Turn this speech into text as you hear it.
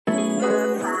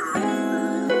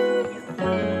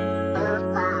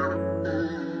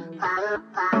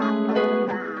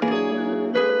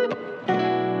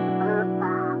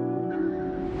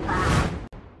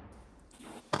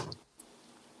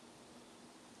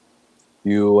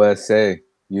USA,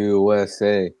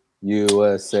 USA,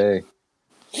 USA.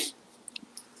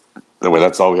 Anyway,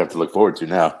 that's all we have to look forward to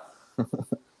now.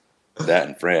 That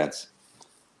in France.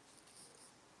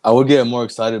 I would get more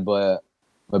excited, but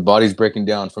my body's breaking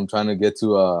down from trying to get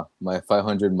to my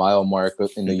 500-mile mark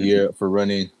in the year for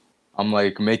running. I'm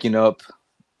like making up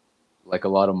like a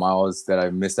lot of miles that I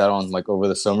missed out on like over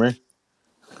the summer.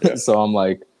 Yeah. So I'm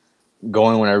like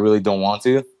going when I really don't want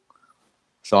to.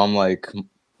 So I'm like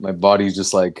my body's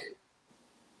just like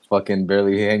fucking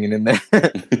barely hanging in there.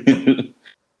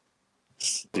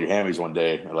 Your hammies one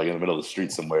day, or like in the middle of the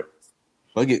street somewhere.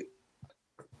 Look it.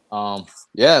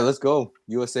 Yeah, let's go.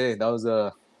 USA. That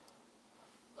was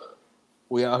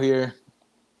we out here.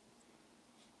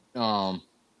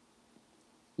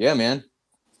 Yeah, man.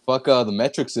 Fuck the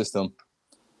metric system.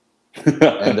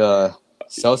 And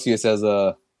Celsius as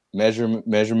a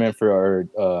measurement for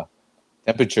our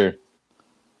temperature.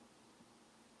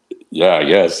 Yeah, I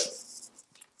guess.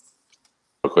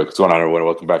 Real quick, what's going on, everyone?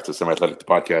 Welcome back to Semi Athletic, the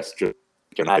podcast.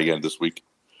 Getting out again this week.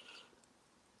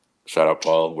 Shout out,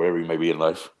 Paul, wherever you may be in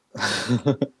life.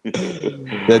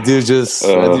 that dude's just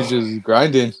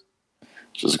grinding.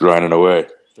 Just grinding away.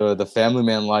 The family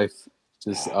man life,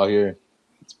 just out here.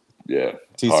 Yeah,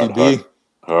 TCB,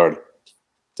 hard.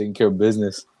 Taking care of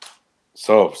business.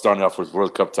 So, starting off with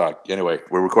World Cup talk. Anyway,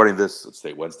 we're recording this, let's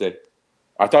say Wednesday.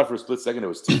 I thought for a split second it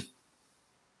was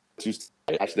Tuesday.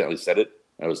 I accidentally said it.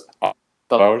 It was 12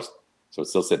 hours. So it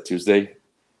still said Tuesday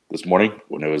this morning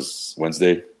when it was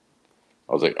Wednesday.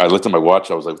 I was like, I looked at my watch.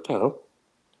 I was like, what the hell?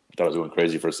 I thought I was going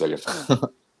crazy for a second.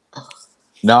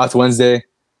 Now it's Wednesday,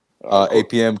 8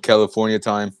 p.m. California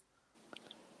time.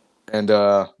 And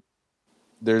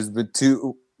there's been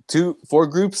four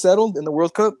groups settled in the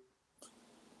World Cup.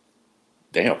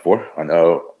 Damn, 4? I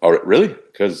know. Oh, really?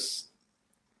 Because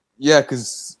Group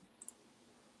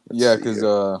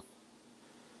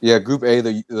A,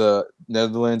 the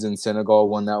Netherlands and Senegal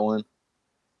won that one.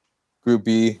 Group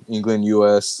B, England,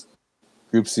 U.S.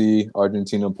 Group C,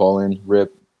 Argentina, Poland.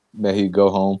 RIP, Mexico, go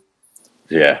home.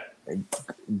 Yeah.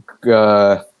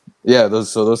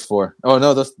 Those 4. Oh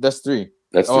no, that's 3.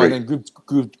 That's 3. And then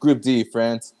Group D,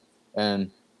 France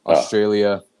and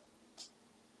Australia.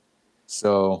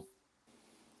 So,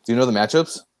 do you know the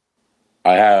matchups?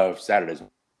 I have Saturdays.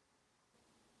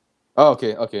 Oh,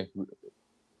 okay.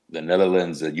 The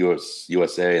Netherlands, the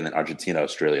USA, and then Argentina,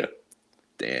 Australia.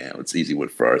 Damn, it's easy win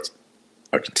for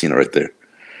Argentina right there.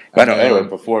 But anyway,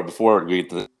 before we get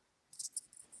to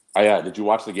did you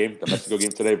watch the Mexico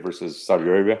game today versus Saudi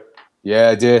Arabia? Yeah,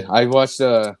 I did. I watched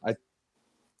the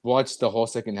whole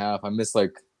second half. I missed I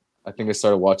think I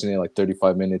started watching it like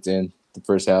 35 minutes in the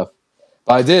first half.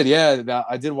 But I did,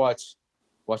 I did watch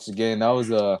the game. That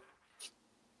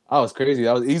was crazy.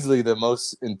 That was easily the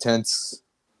most intense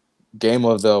game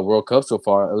of the World Cup so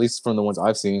far, at least from the ones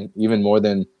I've seen, even more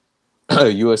than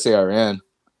USA Iran.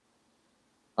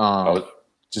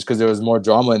 Just because there was more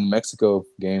drama in the Mexico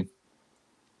game.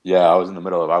 Yeah, I was in the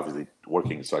middle of obviously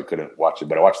working, so I couldn't watch it,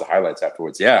 but I watched the highlights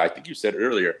afterwards. Yeah, I think you said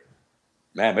earlier,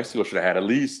 man, Mexico should have had at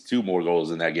least 2 more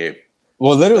goals in that game.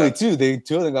 Well, literally 2.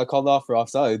 Two of them got called off for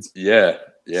offsides. Yeah.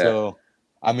 So,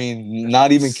 I mean,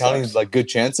 not even counting good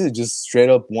chances, just straight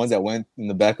up ones that went in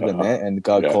the back of the net and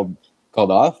got called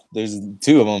off. There's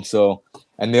 2 of them. So,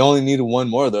 and they only needed 1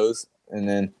 more of those, and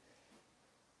then.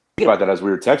 About that as we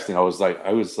were texting, I was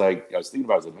thinking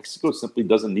about it. Mexico simply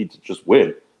doesn't need to just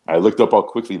win. I looked up how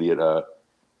quickly the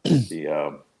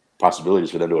possibilities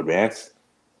for them to advance,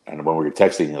 and when we were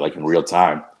texting, like in real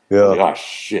time, I was like, oh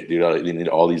shit, dude, they need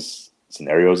all these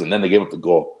scenarios, and then they gave up the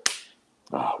goal.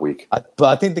 Weak. But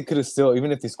I think they could have still,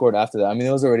 even if they scored after that. I mean,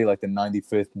 it was already like the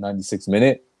 95th, 96th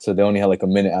minute, so they only had like a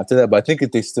minute after that. But I think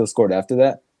if they still scored after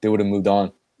that, they would have moved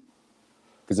on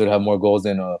because they'd have more goals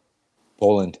than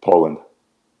Poland.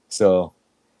 So,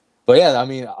 but yeah, I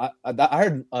mean, I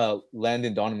heard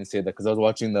Landon Donovan say that because I was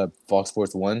watching the Fox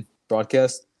Sports 1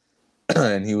 broadcast,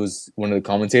 and he was one of the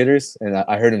commentators, and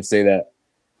I heard him say that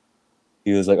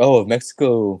he was like, "Oh, if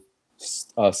Mexico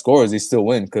scores, they still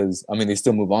win because they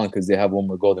still move on because they have 1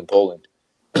 more goal than Poland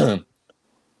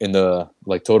in the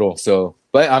total." So,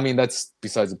 but I mean, that's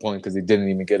besides the point because they didn't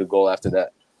even get a goal after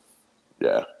that.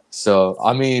 Yeah. So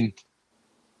I mean,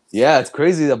 yeah, it's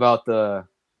crazy about the.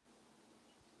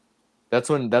 That's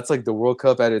like the World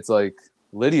Cup at its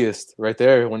littiest right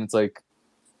there when it's like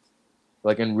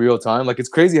in real time. Like it's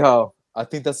crazy how I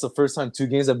think that's the first time 2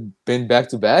 games have been back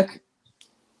to back.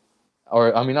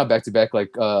 Or I mean not back to back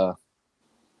at the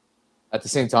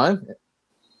same time.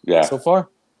 Yeah. So far.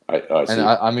 I see. And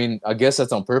I mean I guess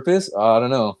that's on purpose. I don't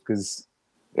know cuz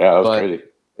that was crazy.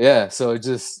 Yeah, so it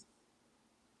just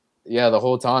the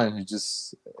whole time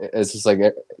it's just like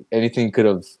anything could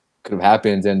have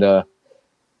happened. And I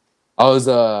was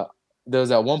there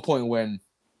was at one point when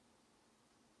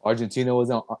Argentina was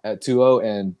at 2-0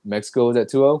 and Mexico was at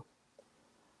 2-0.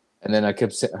 And then I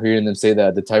kept hearing them say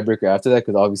that the tiebreaker after that,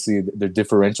 because obviously their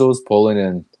differentials, Poland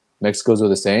and Mexico's, were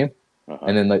the same. Uh-huh.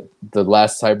 And then like the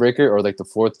last tiebreaker or like the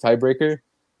fourth tiebreaker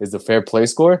is the fair play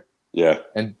score. Yeah.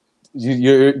 And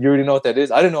you already know what that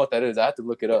is. I didn't know what that is. I had to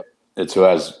look it up. It's who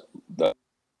has the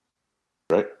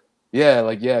right. Yeah,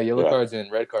 like yellow cards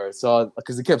and red cards. So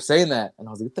because they kept saying that, and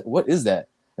I was like, what is that?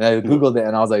 And I googled it,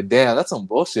 and I was like, damn, that's some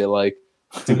bullshit. Like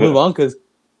to move on because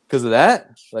of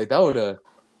that, like that would have.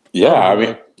 Yeah, I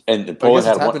mean, and Poland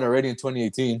had happened already in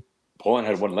 2018. Poland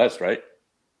had one less, right?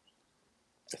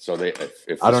 So they,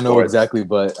 if I don't know exactly,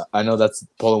 but I know that's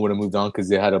Poland would have moved on because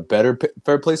they had a better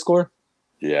fair play score.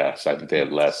 Yeah, so I think they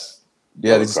had less.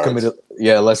 Yeah, they just committed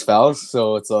less fouls.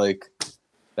 So it's like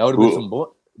that would have been some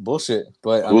bullshit.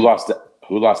 But who lost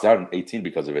out in 18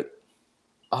 because of it?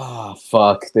 Oh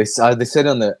fuck! They said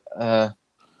on the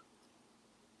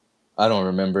I don't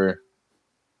remember,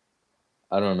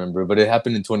 but it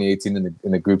happened in 2018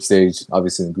 in the group stage,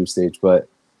 obviously in the group stage, but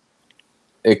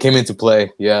it came into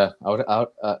play. Yeah, I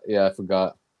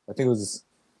forgot. I think it was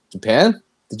Japan.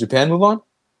 Did Japan move on?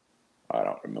 I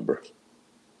don't remember.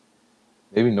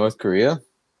 Maybe North Korea,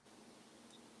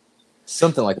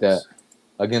 something like that,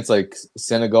 against like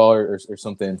Senegal or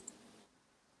something.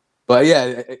 But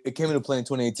yeah, it came into play in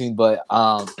 2018. But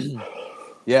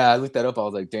yeah, I looked that up. I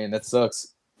was like, dang, that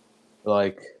sucks.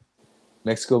 Like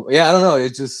Mexico. Yeah, I don't know.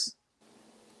 It just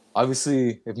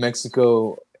obviously if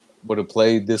Mexico would have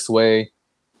played this way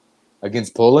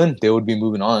against Poland, they would be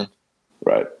moving on.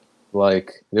 Right.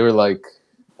 Like they were like,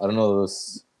 I don't know,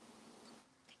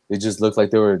 they just looked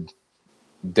like they were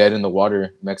dead in the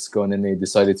water, Mexico, and then they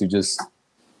decided to just,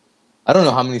 I don't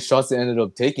know how many shots they ended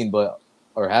up taking, but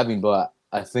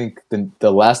I think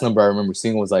the last number I remember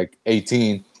seeing was like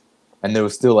 18, and there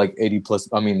was still like 80 plus.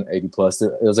 It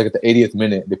was like at the 80th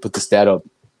minute they put the stat up,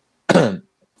 and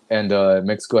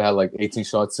Mexico had like 18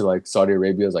 shots to like Saudi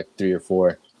Arabia's like 3 or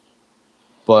 4.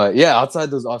 But yeah,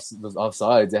 outside those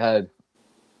offsides, they had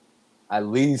at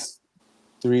least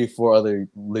 3 or 4 other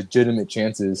legitimate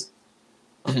chances.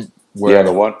 Where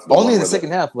only in the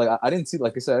second half. Like I didn't see,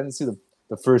 like I said, I didn't see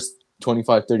the first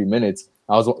 25, 30 minutes.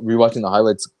 I was rewatching the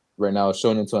highlights right now,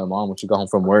 showing them to my mom when she got home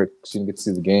from work. She didn't get to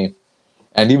see the game.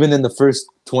 And even in the first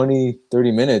 20,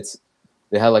 30 minutes,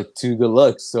 they had like 2 good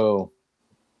looks. So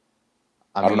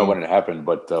I don't know when it happened,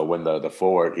 but when the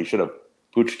forward, he should have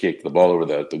pooch kicked the ball over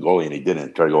the goalie, and he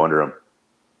didn't. Try to go under him.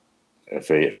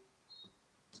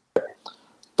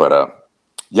 But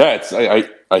yeah, it's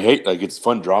I hate, like, it's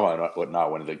fun drama and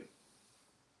whatnot when the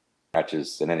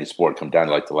matches in any sport come down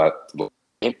to like the last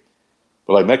game.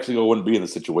 But like Mexico wouldn't be in the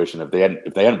situation if they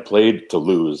hadn't played to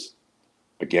lose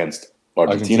against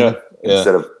Argentina.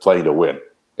 Instead of playing to win.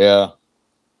 Yeah.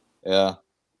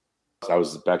 I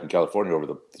was back in California over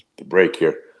the break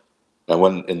here, and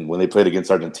when they played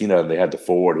against Argentina and they had the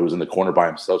forward who was in the corner by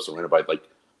himself, surrounded by like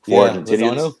 4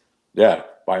 Argentinians. Lozano? Yeah,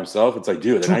 by himself. It's like,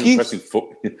 dude, they're not even pressing.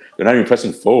 They're not even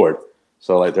pressing forward.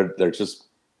 So like they're just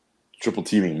triple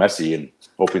teaming Messi and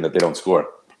hoping that they don't score.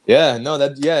 Yeah, no,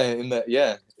 in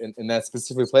that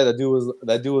specific play, that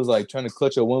dude was like trying to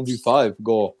clutch a 1v5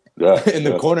 goal in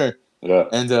the corner. Yeah,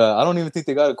 and I don't even think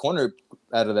they got a corner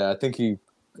out of that. I think the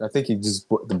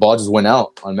ball just went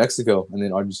out on Mexico, and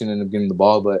then Argentina ended up getting the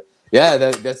ball. But yeah,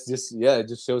 that's just it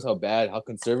just shows how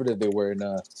conservative they were in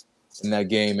that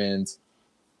game. And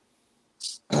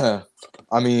I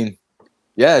mean,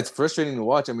 yeah, it's frustrating to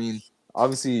watch. I mean,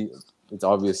 obviously it's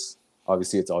obvious,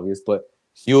 but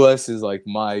US is like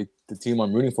the team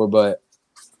I'm rooting for. But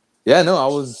yeah, no,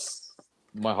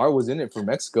 my heart was in it for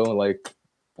Mexico. Like,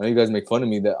 I know you guys make fun of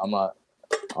me that I'm not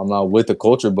with the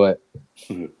culture, but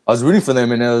I was rooting for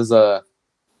them, and it was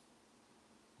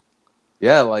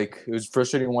like it was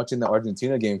frustrating watching the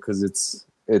Argentina game because it's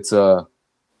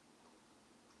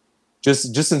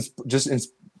just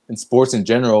in sports in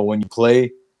general, when you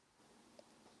play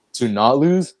to not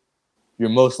lose, you're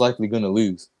most likely going to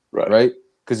lose, right?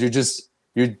 Because you just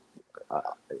have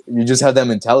that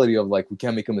mentality of like, we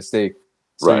can't make a mistake,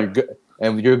 so you're good,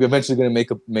 and you're eventually going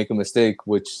to make a mistake,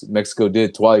 which Mexico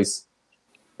did twice,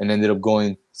 and ended up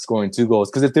scoring 2 goals.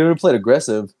 Because if they would have played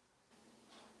aggressive,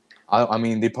 I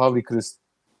mean, they probably could have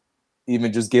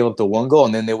even just gave up the 1 goal,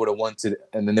 and then they would have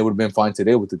and then they would have been fine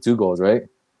today with the 2 goals, right?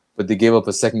 But they gave up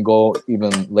a second goal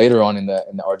even later on in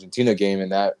the Argentina game,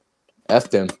 and that effed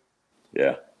them.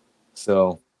 Yeah.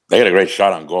 So they had a great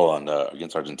shot on goal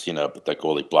against Argentina, but that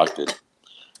goalie blocked it.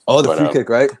 Oh, the free kick,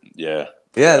 right? Yeah.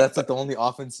 Yeah, that's like the only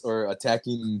offense or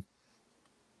attacking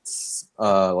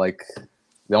like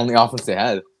the only offense they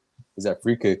had is that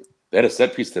free kick. They had a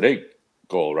set piece today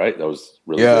goal, right? That was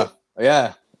really Yeah, good.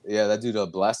 yeah. That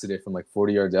dude blasted it from like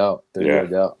 40 yards out, 30 Yeah,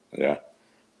 yards out. yeah.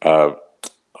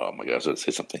 Oh my gosh, let's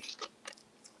say something.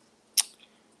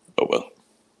 Oh well.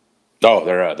 Oh,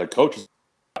 their coach is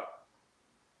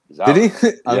out. Did he?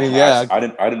 I mean, yeah. I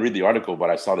didn't read the article, but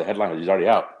I saw the headline. He's already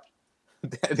out.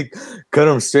 They cut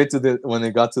him straight to when they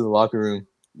got to the locker room.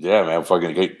 Yeah, man.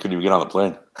 Fucking couldn't even get on the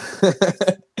plane.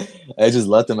 I just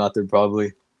left him out there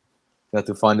probably. Have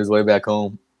to find his way back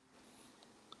home.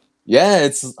 Yeah,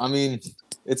 it's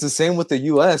the same with the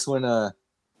US when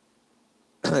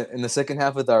in the second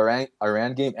half of the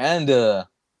Iran game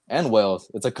and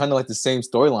Wales. It's like kind of like the same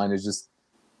storyline. It's just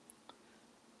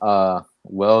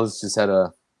Wales just had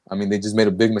they just made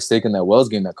a big mistake in that Wales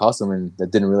game that cost them, and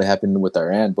that didn't really happen with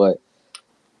Iran. But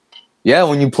yeah,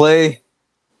 when you play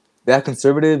that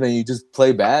conservative and you just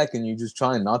play back and you just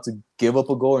trying not to give up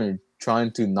a goal and you're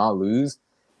trying to not lose,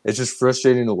 it's just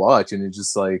frustrating to watch. And it's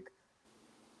just like,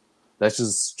 that's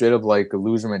just straight up like a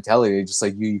loser mentality. It's just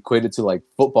like you equate it to like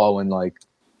football when like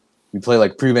you play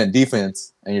like prevent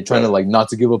defense and you're trying to like not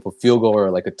to give up a field goal or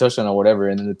like a touchdown or whatever,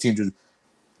 and then the team just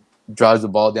drives the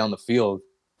ball down the field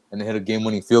and they hit a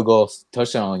game-winning field goal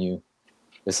touchdown on you.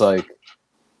 It's like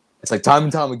time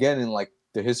and time again in like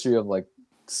the history of like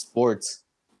sports,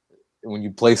 when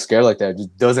you play scared like that, it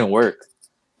just doesn't work.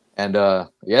 And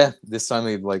yeah, this time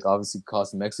they like obviously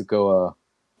cost Mexico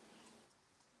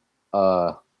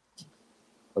a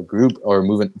group or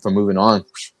moving on.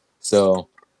 So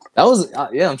that was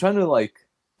yeah. I'm trying to like,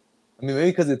 maybe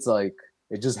because it's like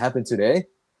it just happened today,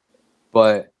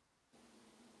 but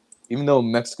even though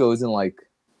Mexico isn't like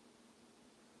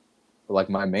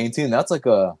my main team, that's like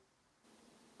a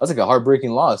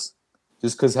heartbreaking loss,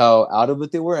 just because how out of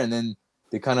it they were, and then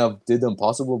they kind of did the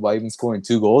impossible by even scoring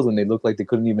 2 goals when they looked like they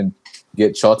couldn't even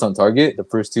get shots on target the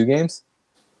first 2 games.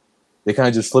 They kind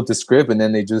of just flipped the script, and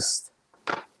then they just.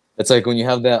 It's like when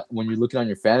you're looking on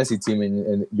your fantasy team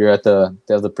and you're at the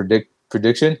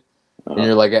prediction, and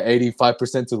you're like at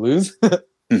 85% to lose.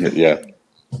 Yeah.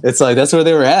 It's like that's where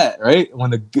they were at, right? When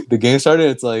the game started,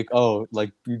 it's like, oh,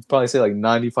 like you'd probably say like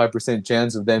 95%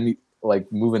 chance of them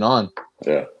like moving on.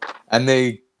 Yeah. And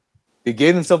they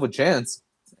gave themselves a chance,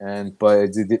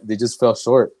 but they just fell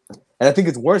short. And I think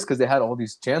it's worse because they had all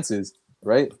these chances,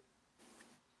 right?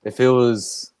 If it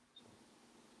was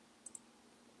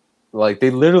like, they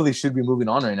literally should be moving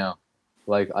on right now.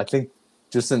 Like, I think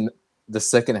just in the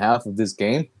second half of this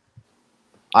game,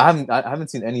 I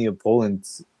haven't seen any of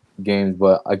Poland's games,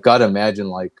 but I gotta imagine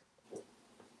like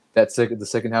the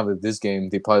second half of this game,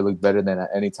 they probably look better than at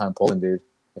any time Poland did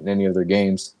in any of their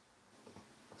games.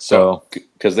 So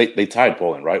because they tied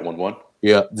Poland, right? 1-1.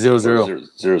 Yeah, 0-0.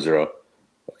 0-0.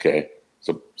 Okay,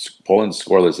 so Poland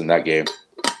scoreless in that game.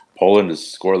 Poland is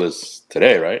scoreless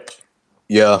today, right?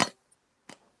 Yeah.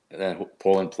 And then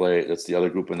Poland play. That's the other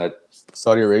group in that.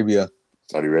 Saudi Arabia.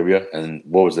 And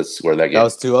what was that score that game? That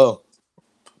was 2-0.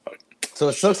 So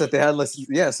it sucks that they had less.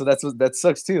 Yeah, so that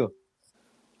sucks too.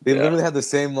 They literally had the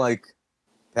same like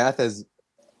path as,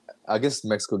 I guess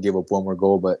Mexico gave up 1 more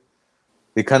goal, but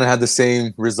they kind of had the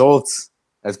same results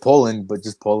as Poland, but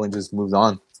just Poland just moved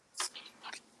on.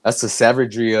 That's the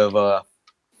savagery of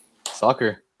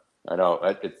soccer. I know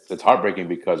it's heartbreaking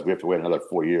because we have to wait another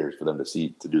 4 years for them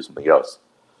to do something else.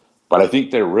 But I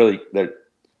think they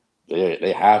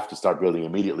have to start building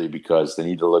immediately because they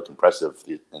need to look impressive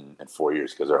in 4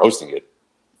 years because they're hosting it.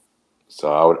 So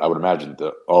I would imagine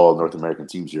that all North American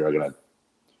teams here are gonna.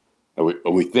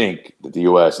 We think that the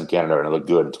U.S. and Canada are gonna look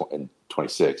good in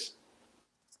 26.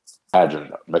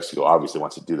 Imagine Mexico obviously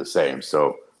wants to do the same.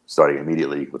 So starting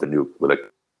immediately with a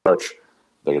coach,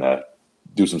 they're gonna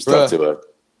do some stuff to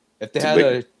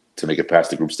make it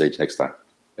past the group stage next time.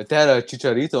 If they had a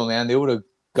Chicharito, man, they would have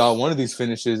got one of these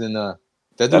finishes and that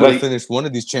would have finished one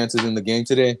of these chances in the game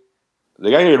today.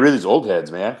 They gotta get rid of these old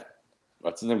heads, man.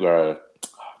 What's his name?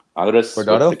 Andres,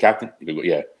 the captain.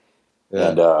 Yeah.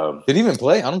 And did he even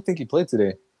play? I don't think he played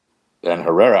today. And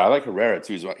Herrera, I like Herrera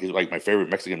too. He's like my favorite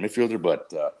Mexican midfielder.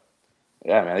 But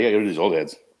yeah, man, they got to get rid of these old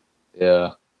heads.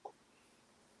 Yeah.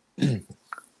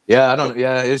 Yeah, I don't.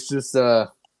 Yeah, it's just. Yeah,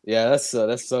 that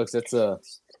sucks. That's a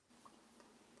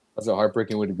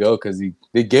heartbreaking way to go because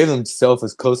they gave themselves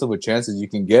as close of a chance as you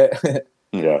can get.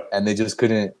 Yeah. And they just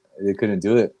couldn't. They couldn't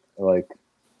do it. Like,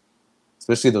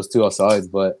 especially those 2 offsides,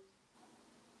 but.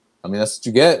 I mean, that's what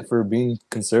you get for being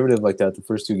conservative like that the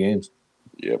first 2 games.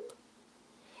 Yep.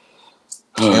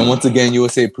 And once again,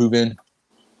 USA proven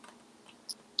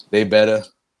they better.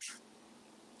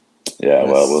 Yeah,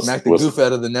 well, we'll smack the goof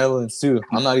out of the Netherlands too.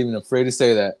 I'm not even afraid to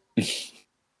say that.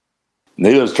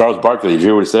 Neither is Charles Barkley. Did you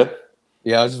hear what he said?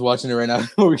 Yeah, I was just watching it right now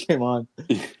before we came on.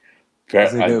 Is he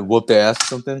I, gonna whoop their ass or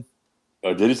something?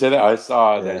 oh, did he say that? I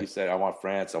saw that Yeah. he said, "I want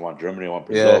France, I want Germany, I want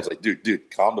Brazil." I was like,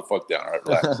 dude, calm the fuck down. All right,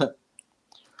 relax.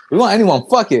 We want anyone.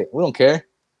 Fuck it. We don't care.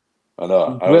 I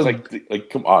know. I was like,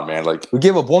 come on, man. Like, we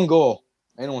gave up one goal.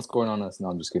 Ain't no one scoring on us. No,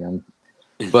 I'm just kidding.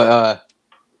 But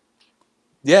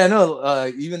yeah, no.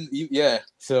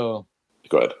 So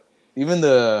go ahead. Even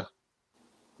the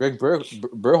Greg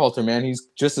Berhalter, man, he's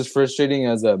just as frustrating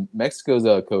as Mexico's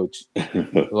coach.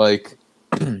 Like,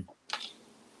 I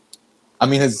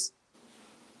mean,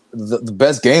 the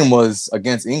best game was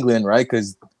against England, right?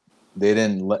 Because they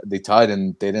tied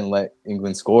and they didn't let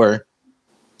England score,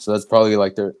 so that's probably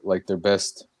their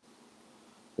best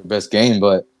game.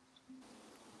 But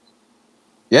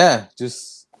yeah,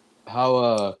 just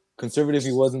how conservative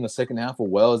he was in the second half of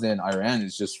Wales and Iran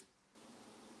is just,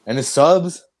 and his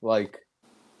subs are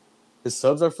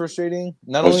frustrating.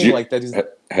 Not only like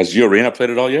that, has Gio Reyna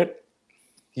played it all yet?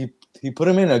 He put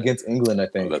him in against England, I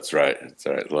think. Oh, that's right. That's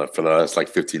all right. For the last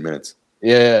 15 minutes.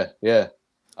 Yeah.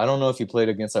 I don't know if he played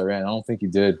against Iran. I don't think he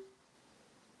did.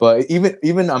 But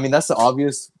even I mean, that's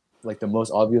the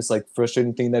most obvious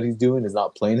frustrating thing that he's doing is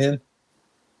not playing him.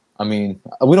 I mean,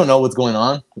 we don't know what's going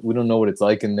on. We don't know what it's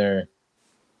like in their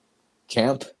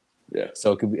camp. Yeah.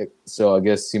 So it could be. So I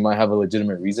guess he might have a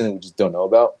legitimate reason that we just don't know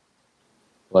about.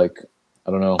 Like,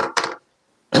 I don't know.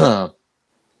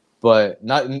 But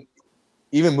not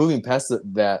even moving past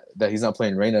that he's not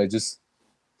playing Reyna. Just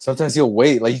sometimes he'll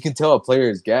wait. Like, you can tell a player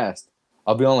is gassed.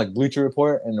 I'll be on Bleacher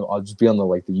Report and I'll just be on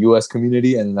the US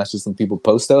community, and that's just some people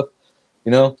post stuff,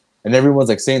 and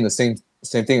everyone's saying the same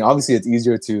thing. Obviously, it's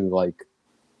easier to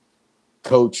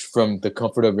coach from the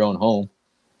comfort of your own home,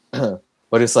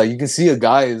 but it's you can see a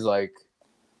guy is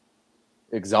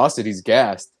exhausted, he's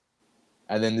gassed,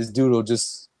 and then this dude will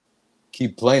just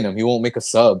keep playing him. He won't make a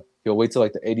sub. He'll wait till the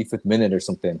 85th minute or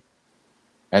something,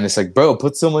 and it's bro,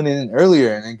 put someone in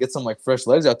earlier and then get some fresh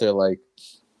legs out there.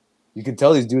 You can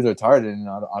tell these dudes are tired, and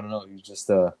I don't know. He's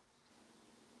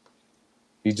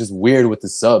just weird with the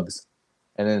subs,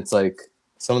 and then it's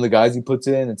some of the guys he puts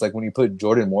in. It's when you put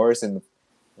Jordan Morris in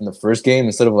the first game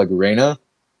instead of Reyna.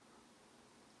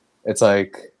 It's I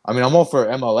mean, I'm all for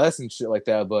MLS and shit like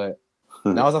that, but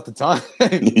now's not the time.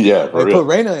 Yeah, for real. Put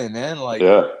Reyna in, man.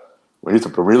 Yeah, we need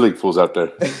some Premier League fools out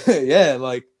there. Yeah,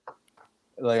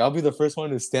 I'll be the first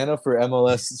one to stand up for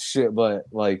MLS shit, but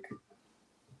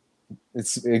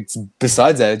it's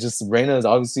besides that. It's just Reyna is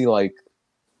obviously like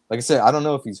I said, I don't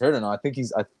know if he's hurt or not.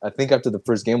 I think after the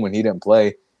first game when he didn't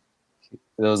play,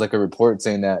 there was a report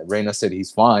saying that Reyna said he's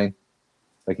fine,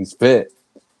 he's fit.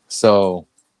 So,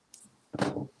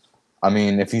 I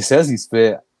mean, if he says he's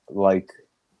fit,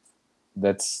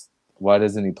 that's why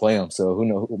doesn't he play him? So who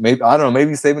knows? Maybe I don't know. Maybe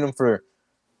he's saving him for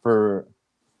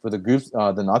the groups,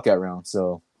 the knockout round.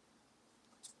 So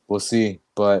we'll see.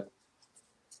 But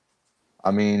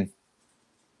I mean,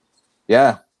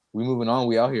 yeah, we moving on.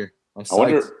 We out here. I'm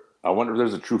psyched. I wonder if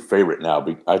there's a true favorite now.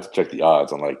 I have to check the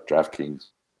odds on DraftKings.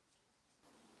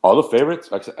 All the favorites,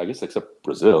 I guess, except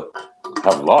Brazil,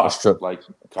 have lost.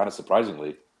 Kind of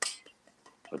surprisingly.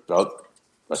 I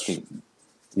think.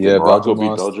 Yeah, Morocco Belgium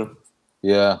beat Belgium.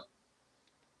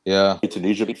 Yeah.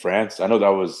 Tunisia beat France. I know that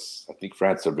was. I think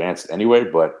France advanced anyway,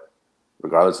 but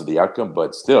regardless of the outcome,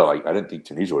 but still, I didn't think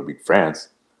Tunisia would beat France.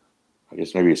 I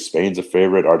guess maybe Spain's a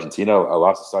favorite. Argentina, I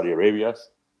lost to Saudi Arabia.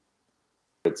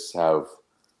 It's have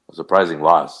a surprising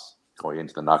loss going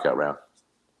into the knockout round.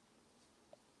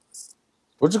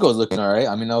 Portugal's looking all right.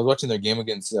 I mean, I was watching their game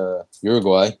against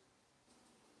Uruguay.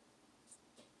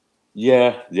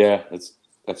 Yeah,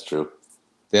 that's true.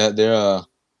 They have a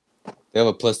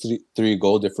 +3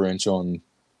 goal differential, and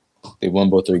they won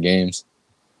both their games.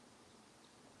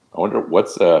 I wonder what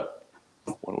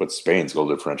Spain's goal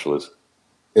differential is.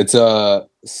 It's 7,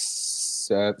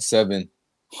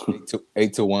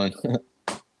 8-1.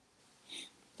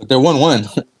 But they're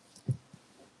 1-1.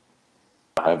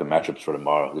 I have the matchups for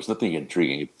tomorrow. There's nothing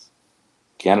intriguing. It's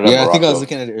Canada, yeah, Morocco, I think I was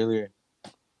looking at it earlier.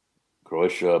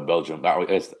 Croatia, Belgium. I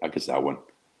guess that one.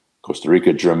 Costa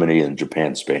Rica, Germany, and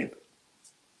Japan, Spain.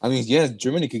 I mean, yeah,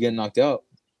 Germany could get knocked out,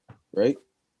 right?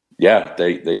 Yeah,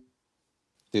 they lose.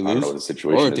 I don't know what the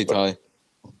situation or if they tie.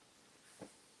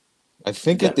 I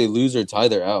think if they lose or tie,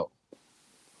 they're out.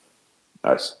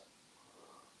 Nice.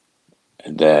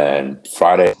 And then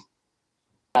Friday,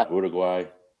 Uruguay,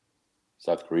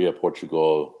 South Korea,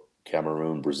 Portugal,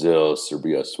 Cameroon, Brazil,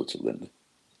 Serbia, Switzerland.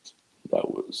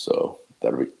 That'll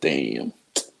be damn.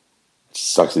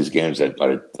 Sucks these games that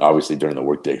are obviously during the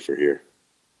workday for here.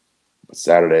 But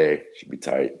Saturday should be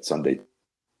tight. Sunday,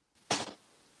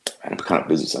 I'm kind of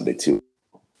busy Sunday too.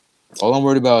 All I'm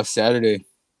worried about is Saturday.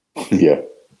 Yeah.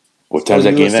 What time's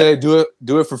that game USA, at?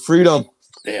 do it for freedom.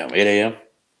 Damn, 8 a.m.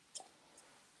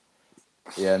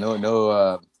 Yeah,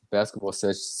 no basketball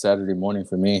session Saturday morning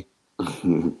for me.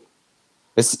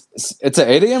 It's at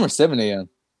 8 a.m. or 7 a.m.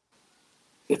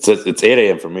 It's 8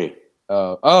 a.m. for me.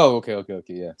 Okay,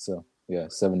 yeah. So yeah,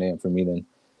 7 a.m. for me then.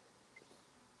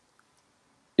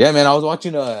 Yeah, man, I was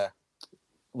watching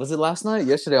was it last night?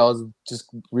 Yesterday I was just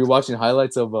rewatching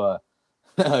highlights of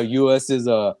US's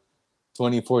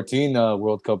 2014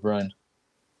 World Cup run.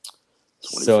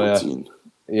 2014. So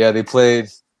yeah, they played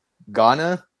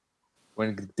Ghana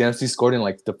when Dempsey scored in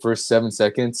like the first 7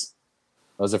 seconds.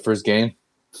 That was the first game.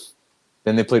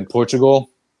 Then they played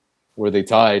Portugal where they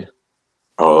tied.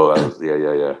 Oh, that was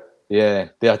yeah. Yeah,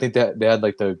 I think that they had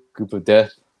like the group of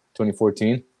death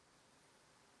 2014.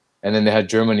 And then they had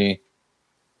Germany,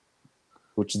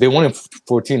 which they won in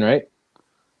 14, right?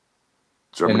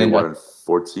 Germany won in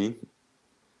 14.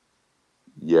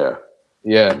 Yeah.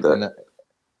 Yeah. And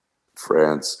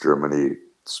France, Germany,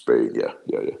 Spain.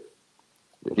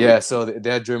 Yeah. So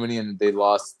they had Germany and they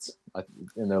lost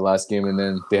in their last game, and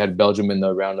then they had Belgium in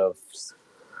the round of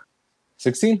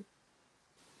 16,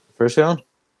 first round,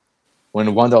 when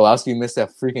Wondolowski missed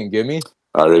that freaking gimme.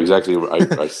 Exactly.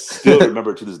 I still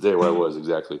remember to this day where I was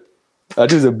exactly. That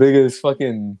dude's the biggest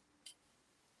fucking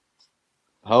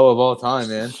hoe of all time,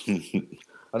 man. I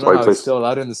don't know how he's still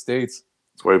out in the States.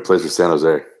 That's why he plays for San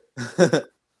Jose.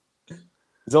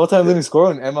 He's all-time leading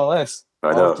scorer in MLS.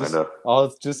 I know.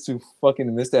 All just to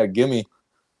fucking miss that gimme.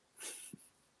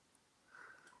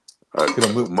 Could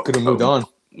have moved on.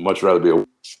 Much rather be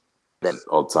than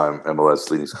all-time MLS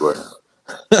leading scorer.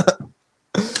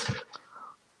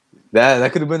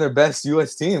 That could have been their best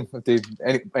U.S. team if they.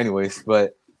 Anyways,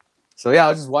 but so yeah, I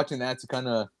was just watching that to kind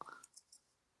of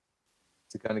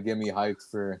get me hyped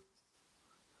for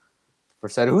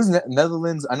Saturday. Who's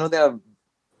Netherlands? I know they have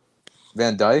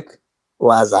Van Dijk.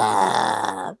 What's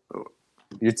up?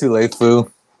 You're too late, Foo.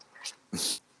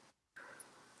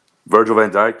 Virgil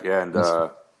van Dijk and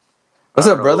what's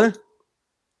up, brother?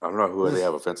 I don't know who they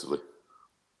have offensively.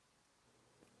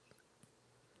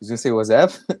 He's gonna say what's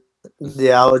up.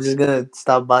 Yeah, I was just gonna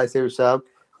stop by, say what's up.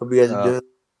 Hope you guys are doing.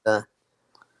 We're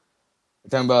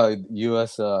talking about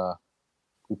U.S.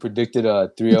 We predicted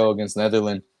 3-0 against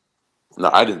Netherlands. No,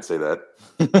 I didn't say that.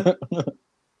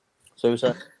 Say what's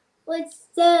up.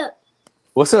 What's up?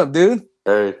 What's up, dude?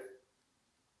 Hey.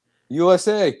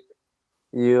 USA.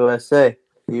 Shout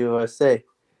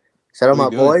out my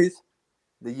boys,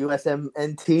 the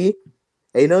USMNT.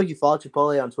 Hey, you know, you follow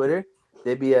Chipotle on Twitter.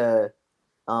 They be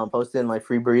posting like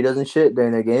free burritos and shit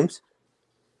during their games.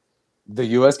 The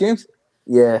U.S. games?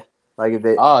 Yeah, like if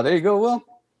they. There you go, Will.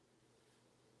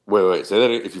 Wait. Say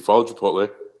that if you follow Chipotle.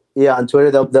 Yeah, on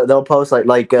Twitter they'll post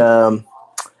like their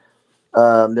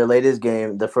latest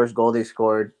game, the first goal they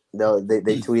scored. They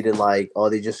tweeted like, oh,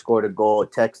 they just scored a goal.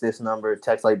 Text this number.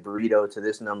 Text like burrito to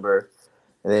this number,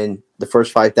 and then the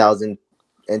first 5,000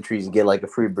 entries get like a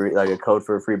free like a code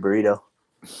for a free burrito.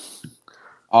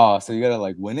 Oh, so you gotta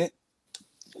like win it?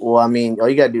 Well, I mean, all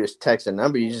you gotta do is text a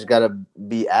number. You just gotta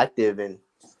be active and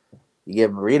you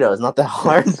get burritos. It's not that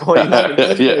hard.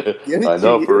 Yeah, I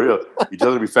know, for real. You just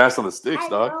gotta be fast on the sticks,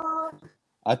 dog.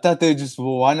 I thought they just.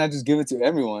 Well, why not just give it to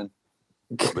everyone?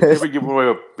 But you ever give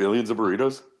away billions of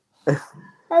burritos?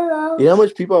 Hello. You know how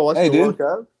much people are watching the World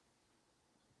Cup?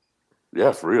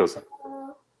 Yeah, for real.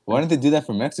 Why didn't they do that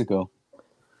for Mexico?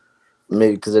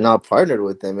 Maybe because they're not partnered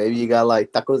with them. Maybe you got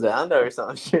like tacos de anda or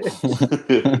some shit.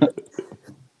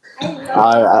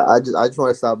 I just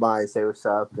want to stop by and say what's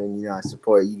up, and I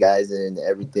support you guys and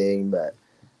everything. But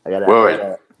I gotta.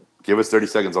 Wait. Give us 30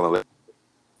 seconds on the list.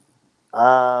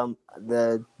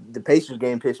 The Pacers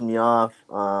game pissed me off.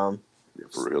 For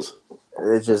reals.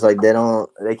 It's just like they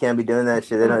can't be doing that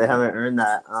shit. They haven't earned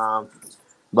that.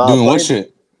 But doing what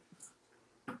shit?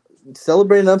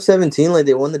 Celebrating up 17 like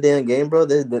they won the damn game, bro.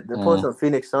 They're pulling some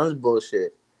Phoenix Suns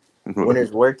bullshit.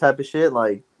 Winners work type of shit.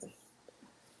 Like,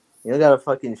 you don't gotta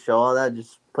fucking show all that.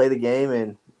 Just play the game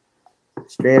and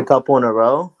string a couple in a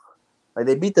row. Like,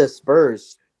 they beat the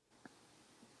Spurs,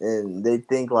 and they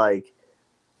think like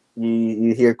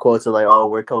you hear quotes of like, oh,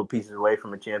 we're a couple pieces away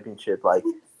from a championship. Like,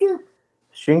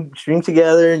 string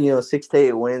together and 6 to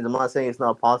 8 wins. I'm not saying it's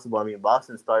not possible. I mean,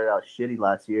 Boston started out shitty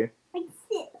last year.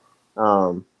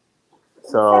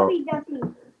 So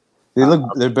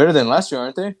they're better than last year,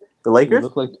 aren't they? The Lakers? They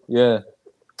look like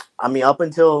I mean, up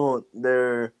until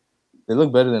they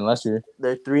look better than last year.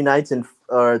 Their 3 nights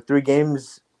or 3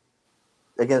 games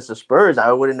against the Spurs,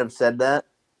 I wouldn't have said that.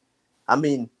 I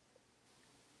mean,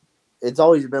 it's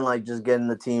always been like just getting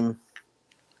the team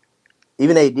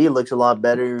even AD looks a lot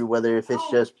better. Whether if it's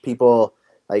just people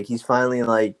like he's finally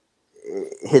like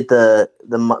hit the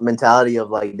mentality of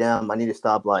like, damn, I need to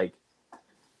stop like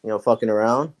fucking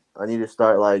around. I need to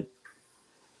start like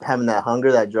having that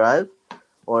hunger, that drive,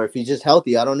 or if he's just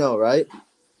healthy, I don't know, right?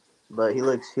 But he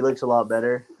looks a lot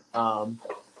better.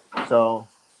 So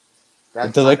If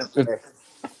that's the kind like of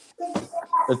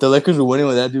if the Lakers were winning,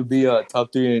 would that dude be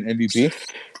top 3 in MVP?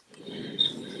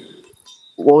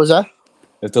 what was that?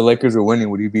 If the Lakers were winning,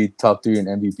 would he be top 3 in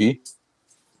MVP?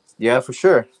 Yeah, for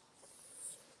sure.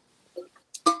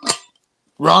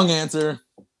 Wrong answer.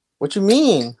 What you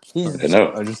mean? I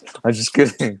know. I'm just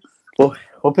kidding. Well,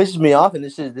 what pisses me off, and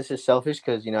this is selfish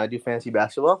because I do fantasy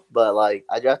basketball, but like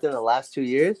I drafted in the last 2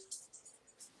 years,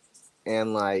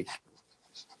 and like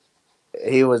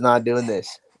he was not doing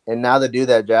this, and now the dude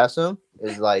that drafts him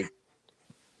is like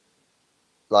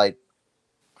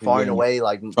far and away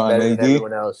like Prime better than AD?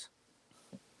 everyone else.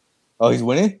 Oh, he's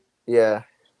winning? Yeah,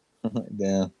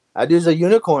 Damn. that dude's a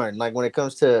unicorn. Like when it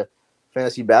comes to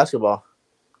fantasy basketball.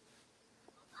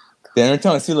 Then every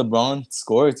time I see LeBron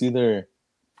score, it's either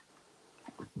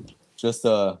just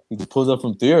he pulls up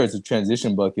from 3 or it's a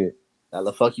transition bucket. That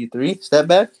the fuck you 3 step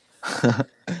back.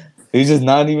 He's just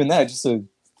not even that. Just a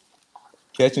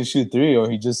catch and shoot 3, or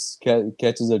he just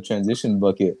catches a transition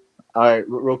bucket. All right,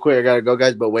 real quick, I gotta go,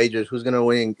 guys. But wagers, who's gonna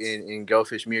win in Go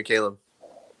Fish, me or Caleb?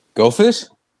 Go Fish?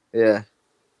 Yeah,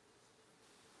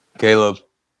 Caleb.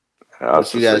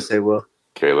 what you guys say, Will?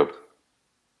 Caleb.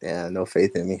 Yeah, no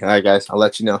faith in me. All right, guys, I'll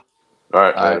let you know. All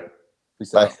right. All right.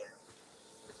 Peace Bye.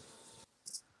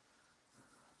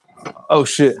 out. Oh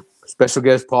shit! Special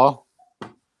guest Paul.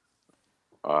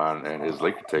 And his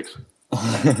Laker takes.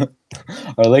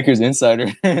 Our Lakers insider.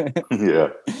 Yeah.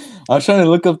 I was trying to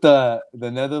look up the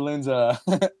Netherlands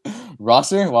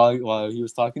roster while he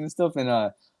was talking and stuff, and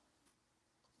I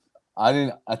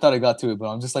thought I got to it, but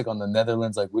I'm just like on the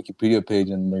Netherlands like Wikipedia page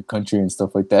and their country and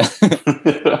stuff like that.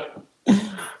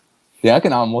 Yeah, I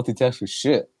can out multitask for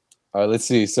shit. All right, let's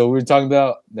see. So we're talking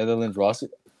about Netherlands roster.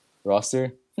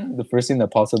 The first thing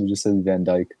that pops up just says Van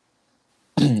Dijk.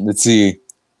 Let's see.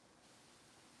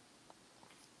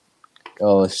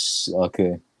 Oh,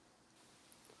 okay.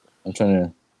 I'm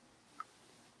trying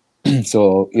to.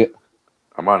 So yeah,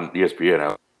 I'm on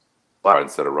ESPN now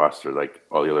instead of roster like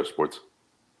all the other sports.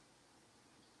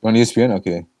 on ESPN.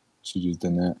 Okay, should just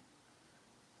done that.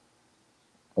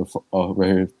 Oh,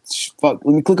 right here. Fuck.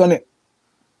 Let me click on it.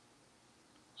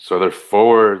 So their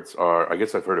forwards are. I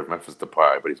guess I've heard of Memphis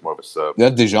Depay, but he's more of a sub.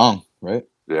 That's De Jong, right?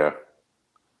 Yeah.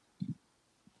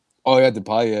 Oh yeah,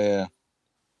 Depay. Yeah.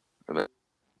 And then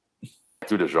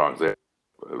 2 De Jongs. It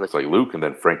looks like Luke and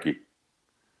then Frankie.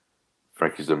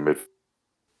 Frankie's the mid.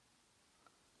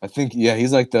 I think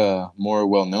he's like the more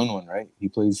well-known one, right? He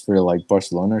plays for like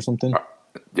Barcelona or something.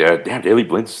 Yeah, damn, Daley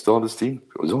Blind's still on this team.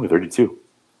 He's only 32.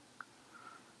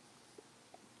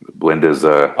 Blind is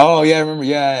Oh yeah, I remember.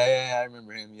 Yeah, I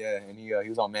remember him. Yeah, and he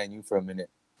was on Man U for a minute.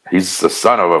 he's the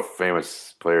son of a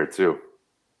famous player too.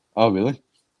 Oh really?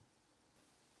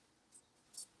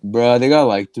 Bruh, they got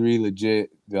like 3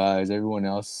 legit guys. Everyone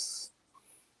else,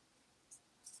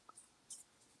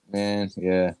 man,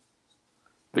 yeah.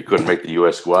 They couldn't make the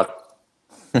U.S. squad.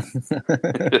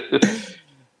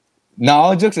 No,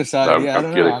 all jokes aside, No, yeah, I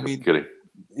don't kidding. know. I mean, I'm kidding.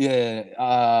 yeah,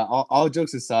 all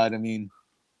jokes aside, I mean,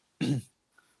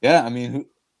 yeah, I mean,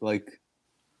 like,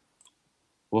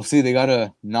 we'll see. They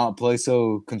gotta not play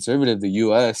so conservative, the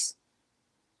U.S.,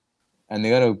 and they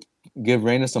gotta give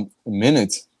Reina some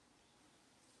minutes,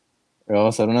 or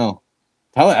else I don't know.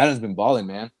 Tyler Adams been balling,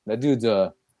 man. That dude's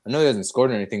I know he hasn't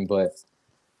scored or anything, but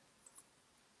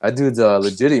that dude's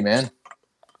legit, man.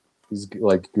 He's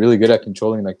like really good at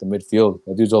controlling like the midfield.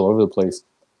 That dude's all over the place.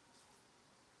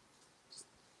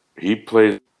 He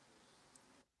plays.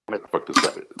 What the fuck this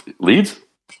guy? Leeds?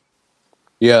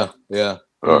 Yeah. Okay,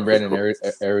 Brandon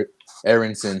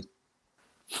Aronson.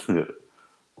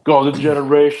 Golden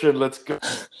generation, let's go.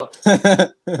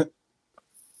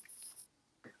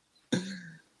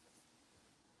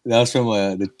 That was from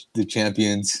the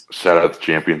champions. Shout out to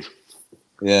champions.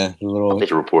 Yeah, the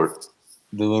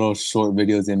little short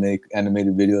videos they make,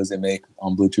 animated videos they make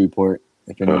on Blue Tree Report.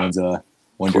 If anyone's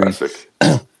wondering. Classic.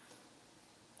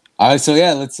 All right, so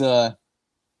yeah, let's. I'm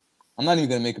not even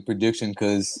gonna make a prediction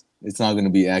because it's not gonna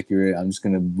be accurate. I'm just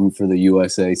gonna root for the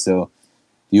USA. So,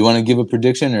 do you want to give a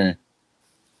prediction or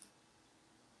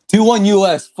 2-1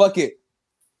 US? Fuck it.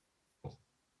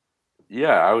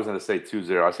 Yeah, I was gonna say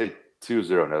 2-0. I say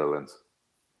 2-0 Netherlands.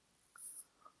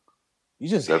 You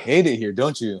just hate it here,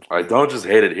 don't you? I don't just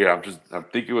hate it here. I'm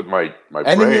thinking with my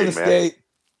Enemy brain, of the state.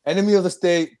 Enemy of the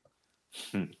state.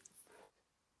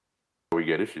 We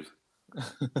get issues.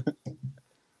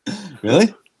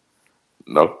 Really?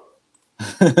 No.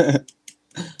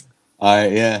 All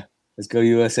right, yeah. Let's go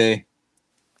USA.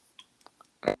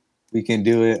 We can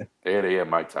do it. 8 a.m.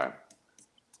 my time.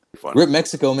 Fun. Rip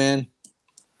Mexico, man.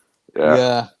 Yeah.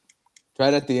 Yeah.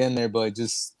 Tried at the end there, but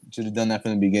just should have done that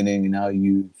from the beginning, and now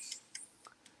you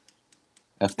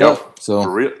effed up. So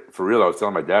for real, I was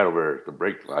telling my dad over the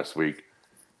break last week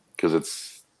because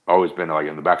it's always been like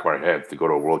in the back of our heads to go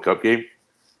to a World Cup game.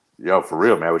 Yo, for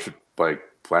real, man, we should like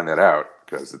plan that out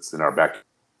because it's in our back.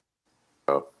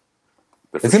 So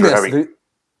they're for sure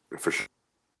for sure.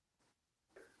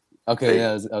 Okay,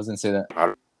 yeah, I was gonna say that. I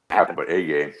don't have but a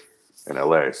game in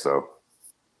LA, so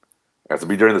it has to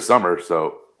be during the summer.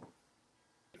 So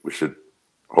we should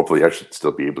hopefully I should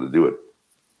still be able to do it.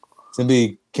 It's gonna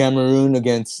be Cameroon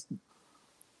against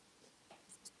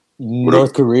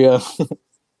North Korea.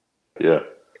 Yeah,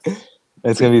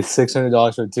 it's gonna be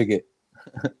 $600 for a ticket.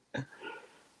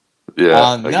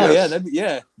 Yeah.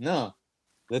 No.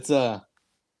 Let's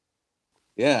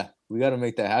yeah, we gotta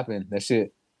make that happen. That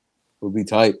shit will be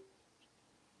tight.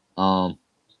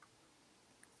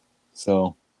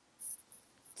 So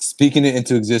speaking it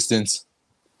into existence,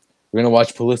 we're gonna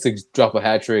watch Pulisic drop a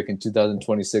hat trick in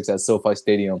 2026 at SoFi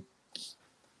Stadium.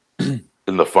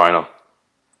 In the final.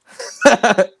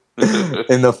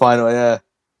 In the final, yeah.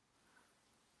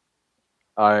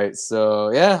 All right,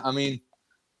 so yeah, I mean,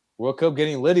 World Cup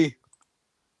getting litty.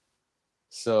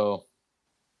 So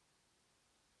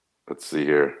let's see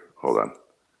here. Hold on.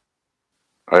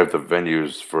 I have the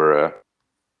venues for.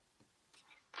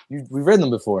 We read them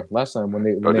before last time when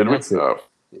they announced it. Oh,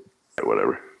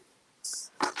 whatever.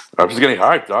 I'm just getting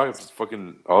hyped, dog. It's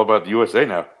fucking all about the USA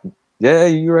now. Yeah,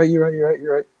 you're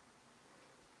right.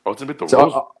 Oh, it's a bit the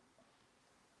Rose.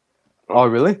 Oh,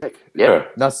 really? Yeah.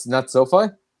 Not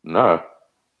SoFi? No.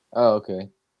 Oh, okay.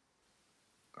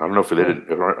 I don't know if we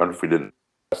didn't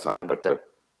last time, but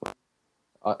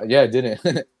yeah, it didn't.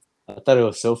 I thought it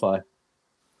was SoFi.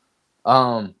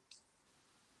 I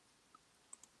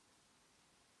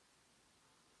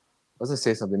was gonna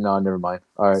say something. No, never mind.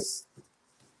 All right.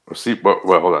 See, well,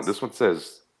 hold on. This one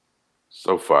says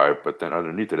SoFi, but then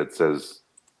underneath it says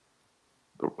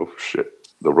the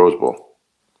Rose Bowl.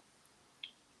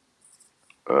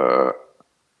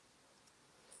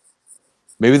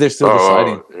 Maybe they're still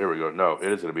deciding. Here we go. No,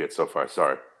 it is going to be at SoFi.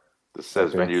 Sorry. This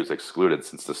says venues excluded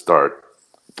since the start.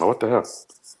 Oh, what the hell?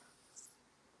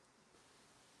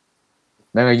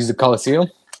 Then I use the Coliseum.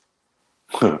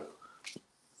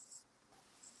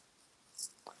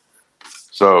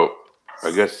 So, I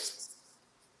guess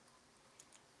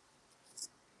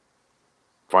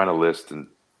final list in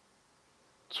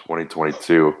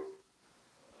 2022.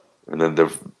 And then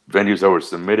the venues that were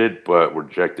submitted but were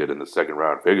rejected in the second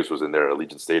round. Vegas was in there at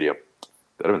Allegiant Stadium.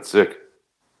 That'd have been sick.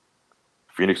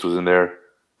 Phoenix was in there.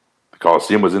 The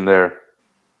Coliseum was in there.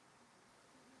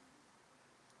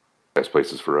 Best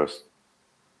places for us.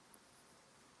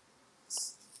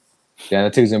 Yeah,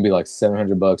 that ticket's gonna be like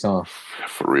 $700, huh?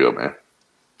 For real, man.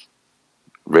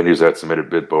 Venues that submitted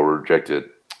bid but were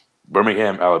rejected.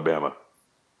 Birmingham, Alabama.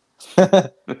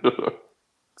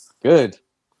 Good.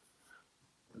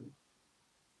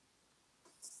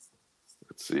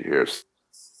 Let's see here.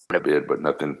 A bid, but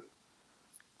nothing.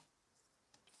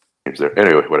 There.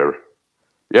 Anyway, whatever.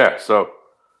 Yeah, so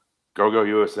go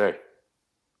USA.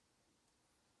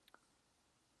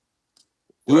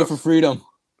 Do it for freedom.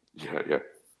 Yeah.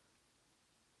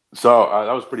 So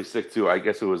that was pretty sick too. I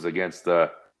guess it was against.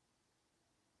 What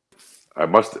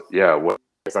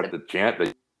I started the chant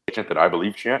that I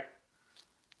believe chant.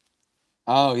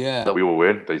 Oh yeah. That we will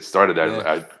win. They started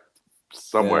that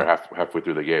somewhere halfway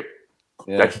through the game.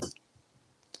 Yeah.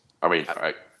 I mean,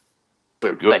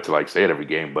 they're good to like say it every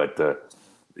game, but the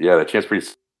chant's pretty.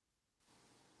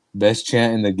 Best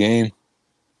chant in the game.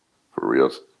 For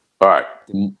reals. All right.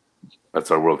 That's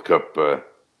our World Cup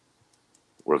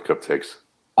takes.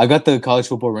 I got the college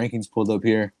football rankings pulled up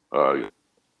here. Yeah.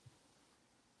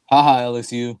 Haha,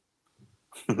 LSU.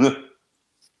 And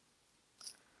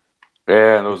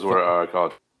those were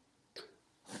college.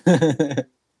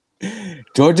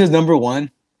 Georgia's number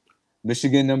 1.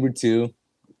 Michigan number 2.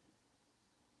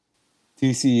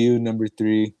 TCU number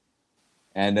 3.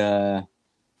 And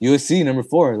USC number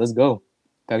 4. Let's go.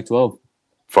 Pac-12.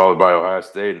 Followed by Ohio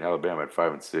State and Alabama at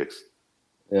 5 and 6.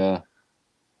 Yeah.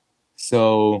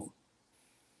 So,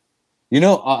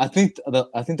 I think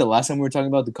the last time we were talking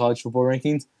about the college football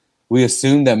rankings, we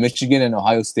assumed that Michigan and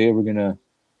Ohio State were gonna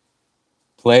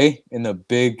play in the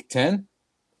Big Ten,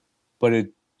 but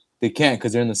they can't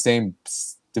because they're in the same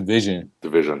division.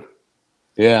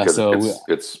 Yeah. So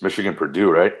it's Michigan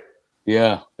Purdue, right?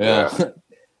 Yeah.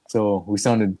 So we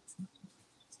sounded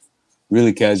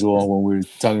really casual when we were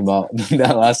talking about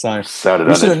that last time. Sounded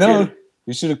You should have uneducated. known.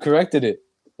 You should have corrected it.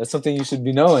 That's something you should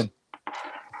be knowing.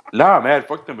 Nah, man,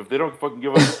 fuck them. If they don't fucking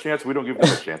give us a chance, we don't give them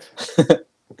a chance.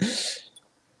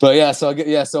 But yeah, so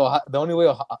the only way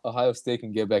Ohio State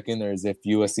can get back in there is if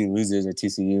USC loses or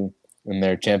TCU in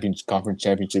their conference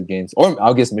championship games, or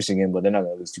I'll guess Michigan, but they're not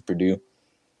gonna lose to Purdue,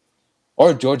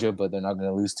 or Georgia, but they're not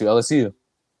gonna lose to LSU.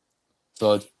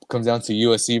 So it comes down to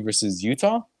USC versus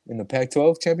Utah in the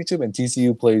Pac-12 championship, and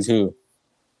TCU plays who?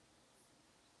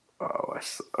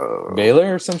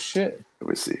 Baylor or some shit. Let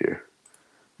me see here.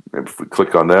 Maybe if we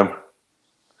click on them,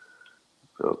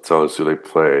 they'll tell us who they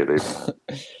play. They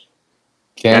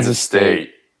Kansas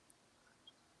State.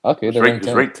 Okay, it's they're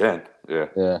ranked 10.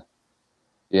 Yeah.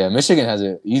 Michigan has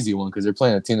an easy one because they're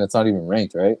playing a team that's not even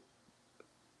ranked, right?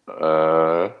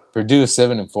 Purdue is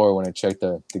 7-4 when I checked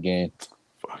the game.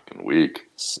 Fucking weak.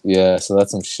 Yeah, so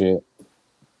that's some shit.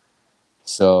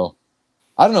 So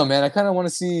I don't know, man. I kind of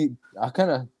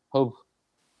hope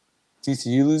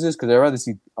TCU loses because I'd rather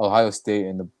see Ohio State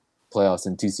in the playoffs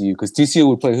than TCU because TCU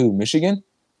would play who? Michigan?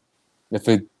 If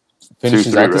it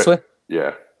finishes 2-3, out this way?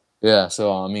 Yeah. Yeah,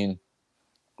 so I mean,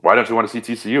 why don't you want to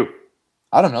see TCU?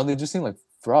 I don't know. They just seem like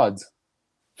frauds.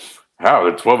 How?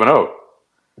 They're 12-0.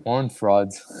 Born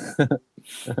frauds.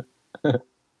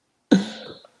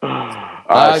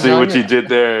 I see what you did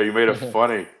there. You made it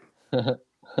funny.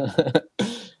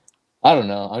 I don't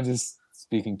know. I'm just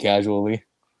speaking casually.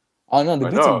 I don't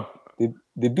know.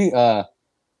 They beat. I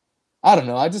don't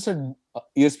know. I just heard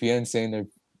ESPN saying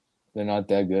they're not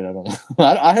that good. I don't know.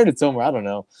 I heard it somewhere. I don't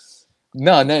know.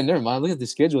 No, never mind. Look at the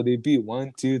schedule. They beat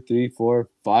 1, 2, 3, 4,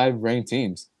 5 ranked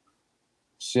teams.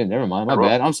 Shit, never mind. My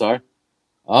bad. I'm sorry.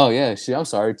 Oh yeah, shit. I'm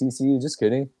sorry. TCU. Just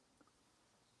kidding.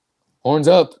 Horns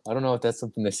up. I don't know if that's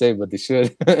something they say, but they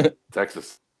should.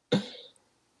 Texas.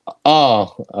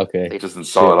 Oh, okay. They just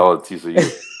installed it all at TCU.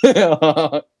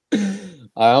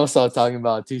 I almost started talking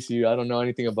about TCU. I don't know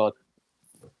anything about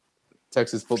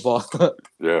Texas football.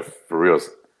 Yeah, for real.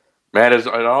 Man, it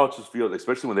all just feels,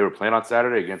 especially when they were playing on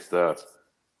Saturday against Notre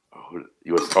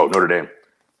Dame.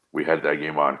 We had that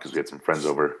game on because we had some friends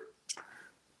over.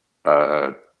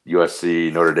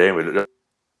 USC, Notre Dame.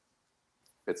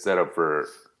 It's set up for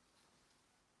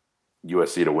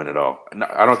USC to win it all.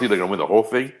 I don't think they're going to win the whole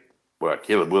thing, but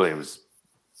Caleb Williams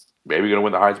maybe going to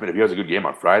win the Heisman. If he has a good game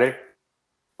on Friday,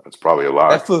 that's probably a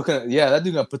lot. That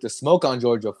dude going to put the smoke on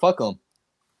Georgia. Fuck him.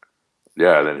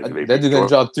 Yeah, then that dude going to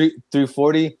drop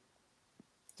 340,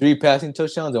 3 passing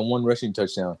touchdowns, and 1 rushing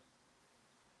touchdown.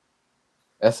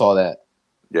 That's all that.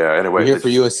 Yeah, anyway. We're here for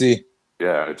USC.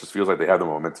 Yeah, it just feels like they have the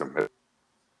momentum.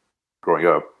 Growing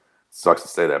up, sucks to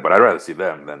say that, but I'd rather see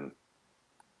them than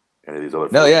any of these other.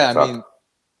 No, yeah, I mean,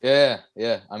 yeah.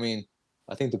 I mean,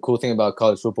 I think the cool thing about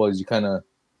college football is you kind of,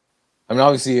 I mean,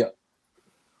 obviously,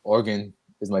 Oregon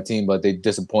is my team, but they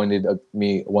disappointed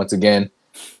me once again.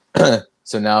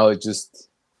 So now it just,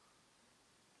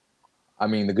 I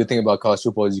mean, the good thing about college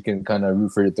football is you can kind of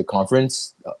root for the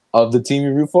conference of the team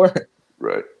you root for.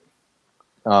 Right.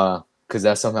 Because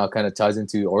that somehow kind of ties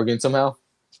into Oregon somehow.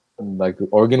 Like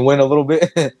Oregon win a little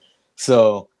bit.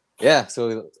 So, yeah.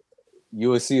 So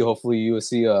USC, hopefully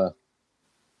USC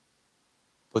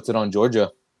puts it on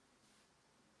Georgia.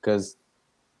 Because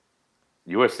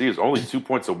USC is only 2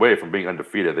 points away from being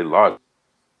undefeated. They lost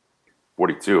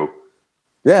 42.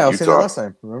 Yeah, I was saying that last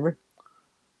time. Remember?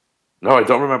 No, I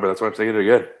don't remember. That's why I'm saying it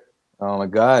again. Oh, my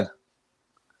God.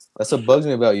 That's what bugs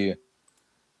me about you.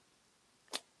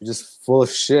 You're just full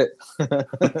of shit.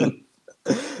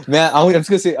 Man, I'm just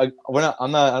gonna say I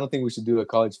don't think we should do a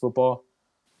college football.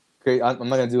 Okay, I'm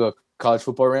not gonna do a college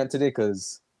football rant today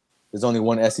because there's only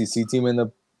one SEC team in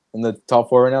the top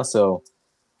 4 right now, so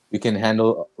we can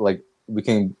we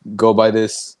can go by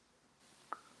this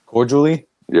cordially.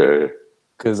 Yeah.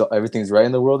 Because everything's right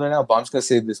in the world right now. But I'm just gonna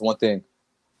say this one thing: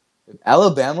 if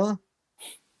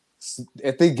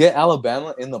they get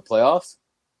Alabama in the playoffs.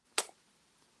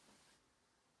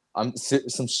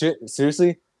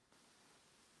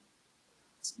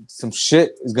 Some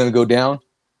shit is gonna go down.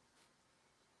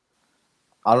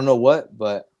 I don't know what,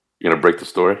 but you're gonna break the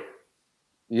story.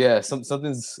 Yeah,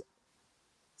 something's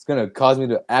it's gonna cause me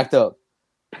to act up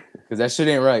because that shit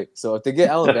ain't right. So if they get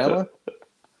Alabama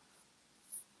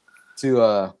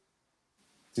to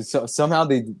somehow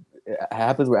it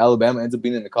happens where Alabama ends up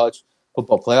being in the college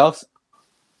football playoffs.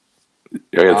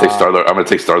 Yeah, I'm gonna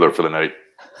take Starler for the night.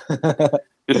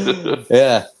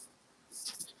 Yeah,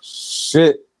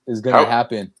 shit is gonna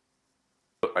happen.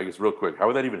 I guess real quick, how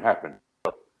would that even happen?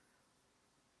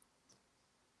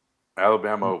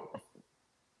 Alabama,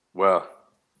 well,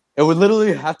 it would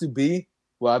literally have to be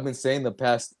what I've been saying the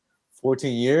past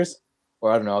 14 years,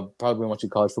 or I don't know, I've probably been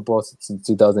watching college football since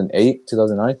 2008,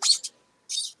 2009,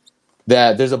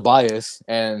 that there's a bias,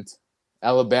 and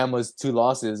Alabama's 2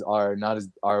 losses are not as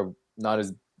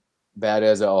bad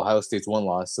as Ohio State's 1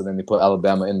 loss. So then they put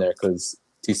Alabama in there because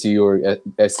TCU or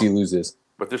SC loses.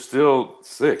 But they're still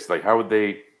 6. Like, how would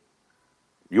they?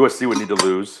 USC would need to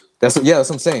lose. That's what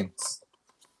I'm saying.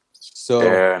 So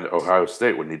and Ohio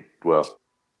State would need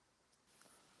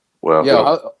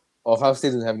yeah, Ohio State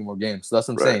doesn't have any more games, so that's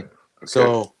what I'm saying. Okay.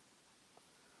 So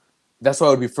that's why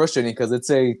it would be frustrating because let's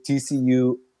say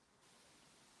TCU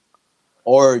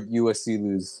or USC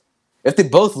lose. If they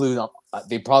both lose,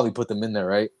 they probably put them in there,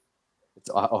 right? It's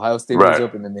Ohio State was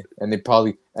up, and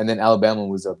then Alabama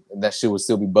was up, and that shit would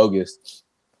still be bogus.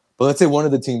 But let's say one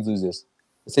of the teams loses.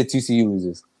 Let's say TCU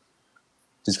loses.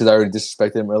 Just because I already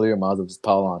disrespected them earlier, might as well just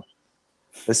pile on.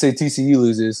 Let's say TCU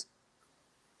loses,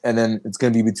 and then it's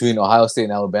going to be between Ohio State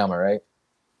and Alabama, right?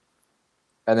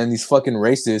 And then these fucking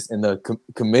racists in the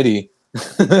committee,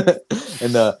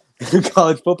 in the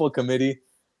college football committee,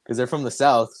 because they're from the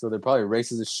South, so they're probably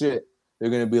racist as shit.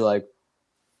 They're going to be like,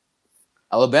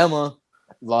 Alabama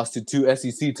lost to 2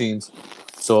 SEC teams,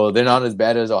 so they're not as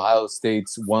bad as Ohio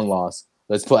State's 1 loss.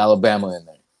 Let's put Alabama in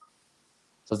there.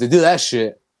 So if they do that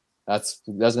shit, that's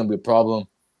going to be a problem.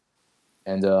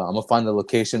 And I'm going to find the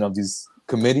location of these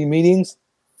committee meetings.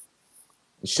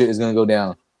 Shit is going to go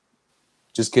down.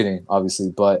 Just kidding,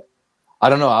 obviously. But I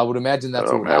don't know. I would imagine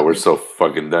that's what would happen. We're so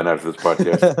fucking done after this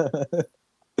podcast.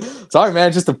 Sorry,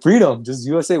 man. Just the freedom. Just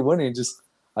USA winning.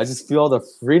 I just feel all the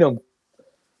freedom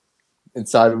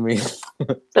inside of me.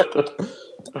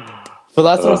 So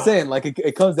that's what I'm saying. Like,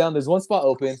 it comes down. There's 1 spot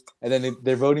open, and then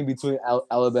they're voting between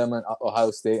Alabama and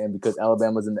Ohio State. And because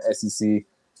Alabama's in the SEC,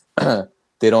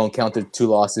 they don't count their 2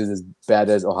 losses as bad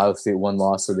as Ohio State 1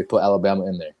 loss, so they put Alabama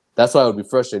in there. That's why it would be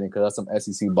frustrating because that's some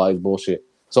SEC bias bullshit.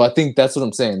 So I think that's what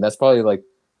I'm saying. That's probably like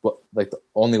the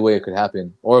only way it could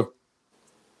happen, or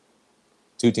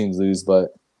 2 teams lose.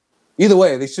 But either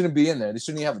way, they shouldn't be in there. They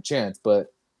shouldn't even have a chance.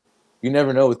 But you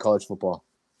never know with college football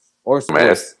or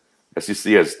sports.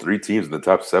 SEC has 3 teams in the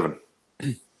top 7.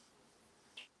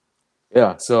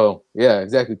 Yeah. So yeah,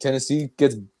 exactly. Tennessee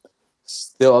gets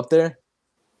still up there.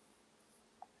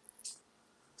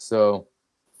 So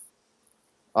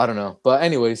I don't know, but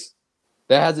anyways,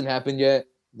 that hasn't happened yet.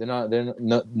 There's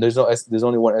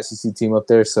only 1 SEC team up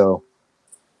there, so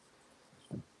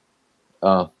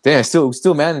you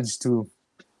still managed to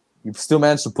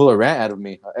pull a rant out of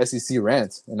me, a SEC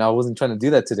rant, and I wasn't trying to do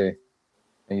that today,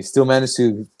 and you still managed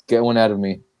to get one out of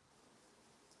me.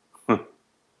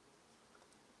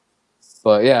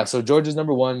 But yeah, so Georgia's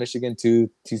number 1, Michigan 2,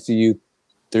 TCU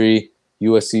 3,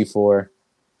 USC 4.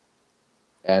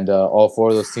 And all 4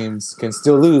 of those teams can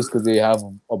still lose because they have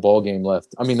a bowl game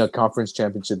left. I mean, a conference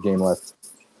championship game left.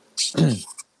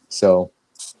 So,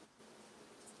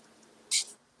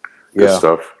 yeah. Good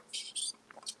stuff.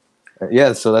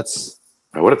 Yeah, so that's...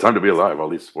 What a time to be alive, all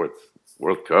these sports.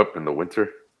 World Cup in the winter.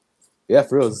 Yeah,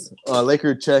 for real.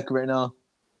 Laker check right now.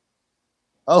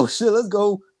 Oh, shit, let's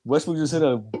go. Westbrook just hit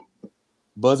a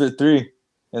buzzer 3.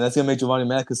 And that's going to make Giovanni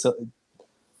mad because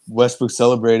Westbrook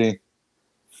celebrating.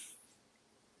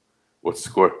 What's the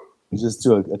score? Just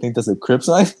I think that's a Crip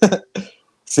sign.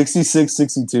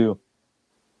 66-62.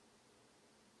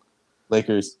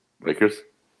 Lakers.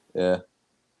 Yeah.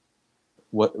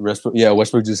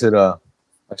 Westbrook just hit a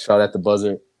shot at the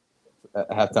buzzer at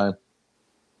halftime.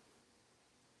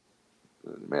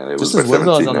 Man, it was just as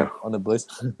on the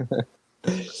Blazers.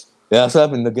 Yeah, that's what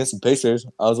happened against the Pacers.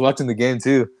 I was watching the game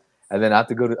too, and then I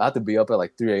have to be up at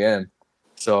like 3 a.m.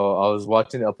 So I was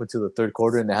watching it up until the 3rd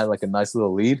quarter, and they had like a nice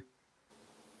little lead.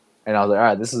 And I was like, all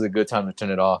right, this is a good time to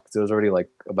turn it off because it was already like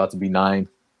about to be 9.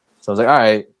 So I was like, all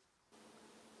right,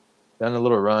 done a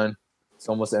little run. It's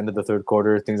almost the end of the 3rd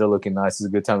quarter. Things are looking nice. It's a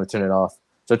good time to turn it off.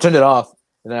 So I turned it off,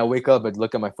 and then I wake up and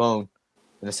look at my phone,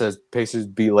 and it says Pacers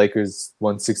beat Lakers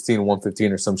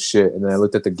 116-115 or some shit. And then I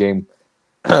looked at the game,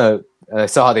 and I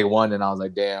saw how they won, and I was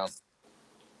like, damn,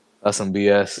 that's some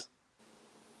BS.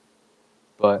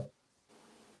 But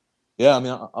yeah, I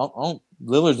mean,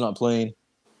 Lillard's not playing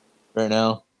right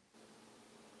now.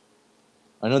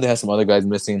 I know they have some other guys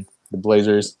missing, the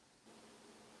Blazers,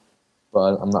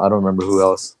 but I don't remember who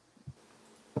else.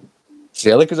 So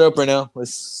yeah, Lakers are up right now.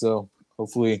 So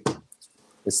hopefully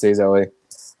it stays that way.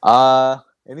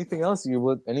 Anything else?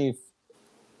 Any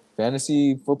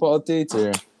fantasy football updates,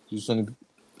 or you just want to?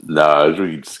 Nah, we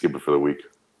can skip it for the week.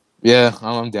 Yeah,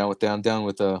 I'm down with that. I'm down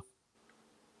with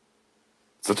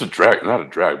such a drag, not a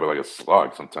drag, but like a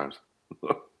slog sometimes.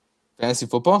 Fantasy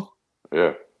football?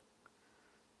 Yeah.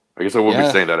 I guess I wouldn't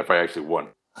be saying that if I actually won.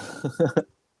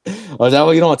 Oh, is that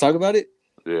why you don't want to talk about it?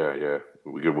 Yeah.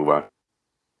 We can move on.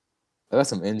 I got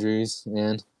some injuries,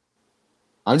 man.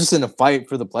 I'm just in a fight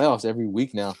for the playoffs every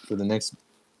week now for the next.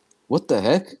 What the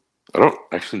heck? I don't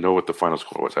actually know what the final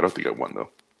score was. I don't think I won though.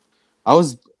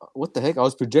 What the heck? I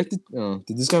was projected.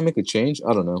 Did this guy make a change?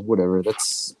 I don't know. Whatever.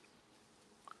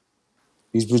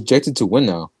 He's projected to win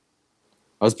now.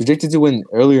 I was projected to win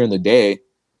earlier in the day,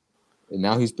 and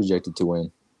now he's projected to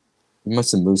win. He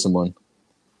must have moved someone.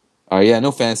 Yeah,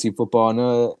 no fantasy football.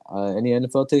 No, any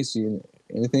NFL takes?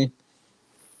 Anything?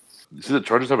 You see the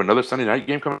Chargers have another Sunday night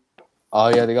game coming? Oh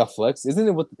yeah, they got flex. Isn't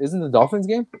the Dolphins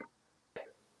game?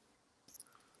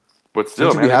 But still,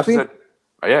 Would you man, be happy?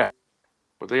 Yeah.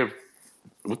 But they have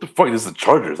what the fuck? This is the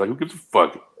Chargers. Like, who gives a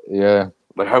fuck? Yeah,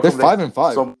 Like, how they're come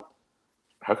 5-5.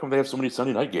 How come they have so many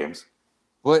Sunday night games?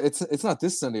 But it's not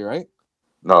this Sunday, right?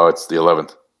 No, it's the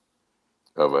 11th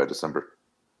of December.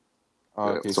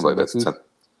 Oh, Yeah, okay, something so like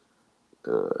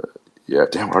that. Yeah,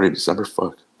 damn, we're already in December.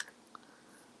 Fuck.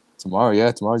 Tomorrow.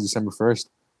 Yeah, tomorrow's December 1st.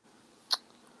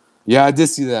 Yeah, I did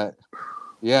see that.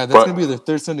 Yeah, that's gonna be their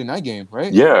third Sunday night game,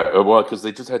 right? Yeah, well, because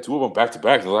they just had two of them back to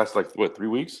back in the last 3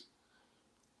 weeks.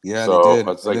 Yeah, so they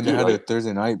did. It's and then they had a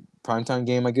Thursday night primetime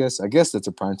game. I guess that's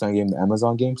a primetime game. The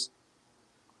Amazon games.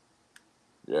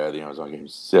 Yeah, the Amazon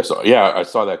games. Yeah, so yeah, I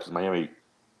saw that because Miami.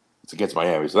 It's against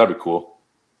Miami, so that'd be cool.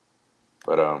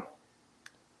 But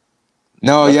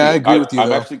no, yeah, I agree with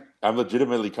you. I'm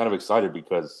legitimately kind of excited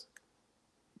because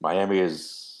Miami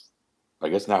is, I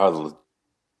guess, now has a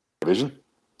division.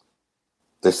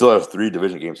 They still have 3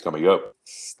 division games coming up.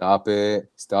 Stop it!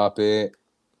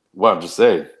 Well, I'm just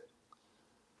saying.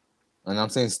 And I'm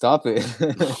saying stop it.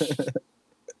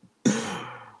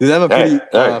 Does that have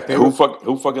a pretty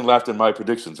who fucking laughed at my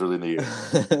predictions early in the year?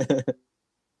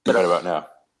 Right about now.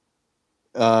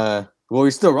 Well,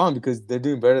 you're still wrong because they're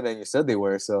doing better than you said they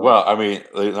were. So, well, I mean,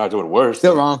 they're not doing worse.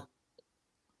 Still wrong.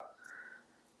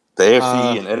 The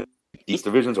AFC and NFC East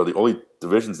divisions are the only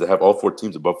divisions that have all 4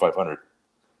 teams above 500.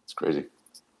 It's crazy.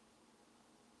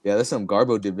 Yeah, there's some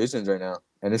garbo divisions right now.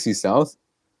 NFC South.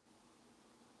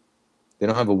 They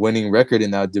don't have a winning record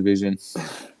in that division.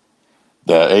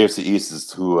 The AFC East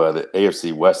is who the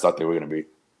AFC West thought they were going to be.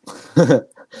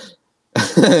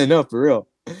 No, for real.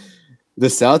 The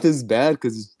South is bad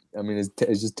because, I mean,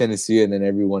 it's just Tennessee and then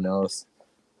everyone else.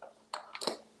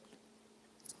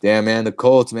 Damn, man. The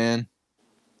Colts, man.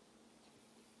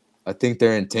 I think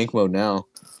they're in tank mode now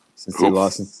since they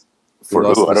lost to the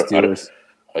Steelers.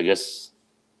 I guess.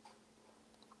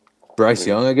 Bryce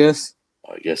Young, I guess.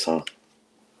 I guess, huh?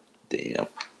 Damn.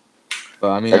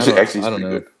 But I mean, I don't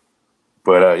know. Good.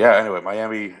 But yeah, anyway,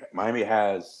 Miami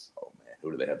has. Oh man, who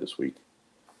do they have this week?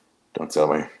 Don't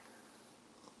tell me.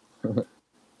 They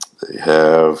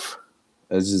have.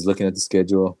 I was just looking at the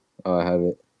schedule. Oh, I have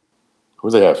it. Who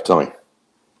do they have? Tell me.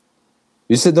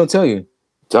 You said don't tell you.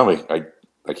 Tell me. I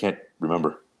can't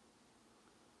remember.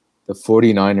 The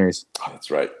 49ers. Oh,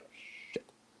 that's right. Shit.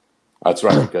 That's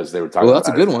right, because they were talking about that's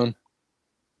a good one.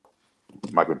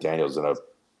 Mike McDaniel's going to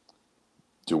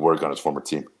do work on his former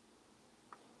team.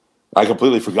 I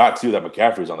completely forgot, too, that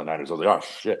McCaffrey's on the Niners. I was like, oh,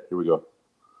 shit, here we go.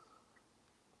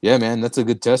 Yeah, man, that's a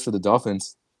good test for the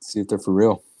Dolphins. See if they're for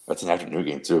real. That's an afternoon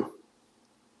game, too.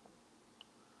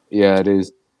 Yeah, it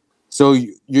is. So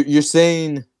you're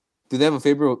saying, do they have a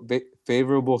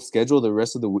favorable schedule the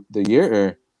rest of the year,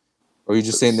 or are you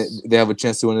just saying that they have a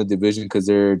chance to win the division because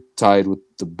they're tied with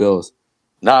the Bills?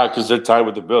 Nah, because they're tied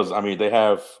with the Bills. I mean, they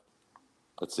have,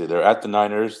 let's see, they're at the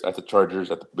Niners, at the Chargers,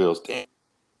 at the Bills. Damn.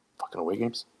 Fucking away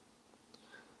games.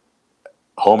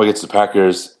 Home against the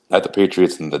Packers, at the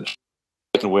Patriots, and the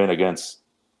can win against,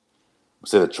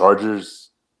 say, the Chargers.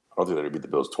 I don't think they're going to beat the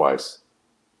Bills twice.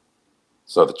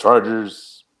 So the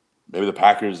Chargers, maybe the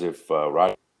Packers if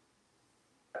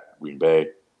Green Bay,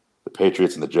 the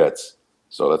Patriots, and the Jets.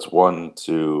 So that's 1,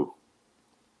 2,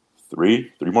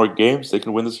 3 more games they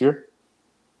can win this year.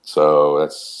 So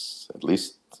that's at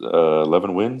least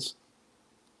 11 wins.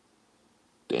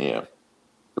 Damn.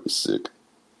 That'd be sick.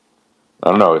 I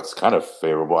don't know. It's kind of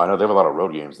favorable. I know they have a lot of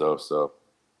road games, though. So,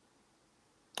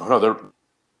 I don't know.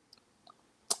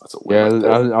 That's a win.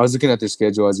 Yeah, I was looking at their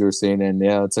schedule as you were saying, and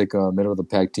yeah, it's like a middle of the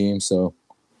pack team. So,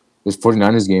 this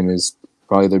 49ers game is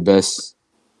probably their best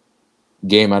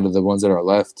game out of the ones that are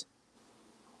left.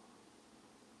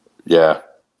 Yeah.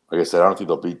 Like I said, I don't think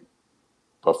they'll beat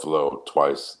Buffalo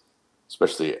twice,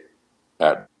 especially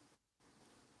at.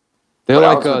 They're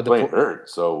like Allen's playing hurt,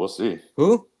 so we'll see.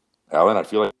 Who? Allen, I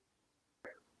feel like.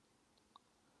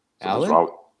 Allen? Wrong.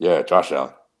 Yeah, Josh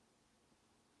Allen.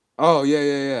 Oh,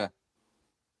 yeah.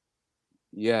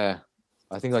 Yeah.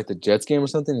 I think like the Jets game or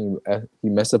something, he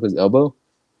messed up his elbow.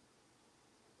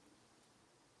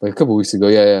 Like a couple weeks ago.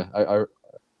 Yeah. I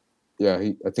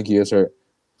think he is hurt.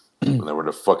 And they were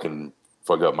to fucking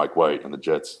fuck up Mike White and the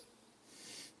Jets.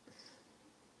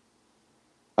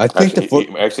 I think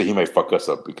Actually, he may fuck us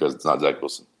up because it's not Zach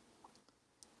Wilson.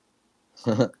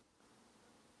 The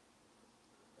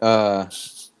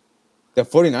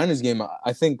 49ers game,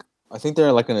 I think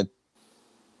they're like in a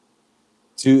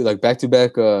two like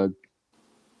back-to-back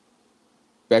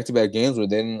games where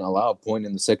they didn't allow a point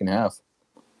in the second half.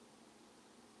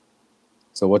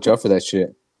 So watch out for that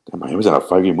shit. Miami's on a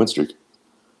 5-game win streak.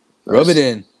 Nice. Rub it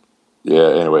in. Yeah,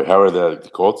 anyway, how are the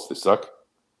Colts? They suck?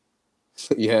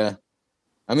 Yeah.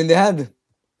 I mean, they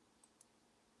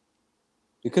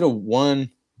could have won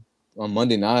on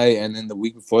Monday night, and then the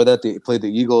week before that, they played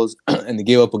the Eagles, and they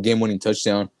gave up a game-winning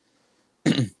touchdown.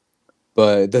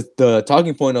 But the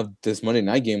talking point of this Monday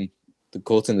night game, the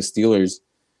Colts and the Steelers,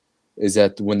 is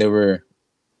that when the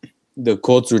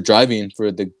Colts were driving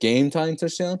for the game-tying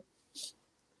touchdown,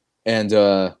 and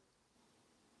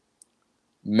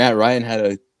Matt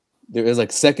Ryan there was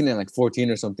like second and like 14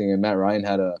 or something, and Matt Ryan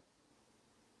had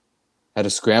a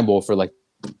scramble for like,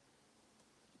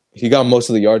 he got most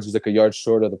of the yards. He was like a yard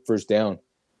short of the first down.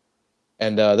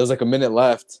 And there was like a minute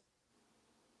left,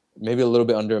 maybe a little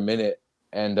bit under a minute.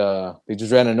 And they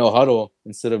just ran a no huddle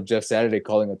instead of Jeff Saturday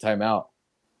calling a timeout.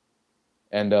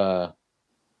 And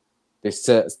they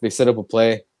set up a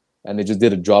play, and they just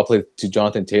did a draw play to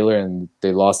Jonathan Taylor, and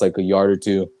they lost like a yard or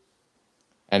two.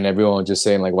 And everyone was just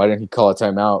saying, like, why didn't he call a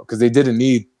timeout? Because they didn't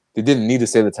need to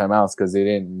say the timeouts, because they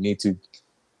didn't need to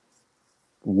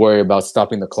worry about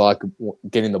stopping the clock,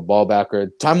 getting the ball back, or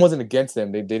time wasn't against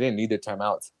them. They didn't need their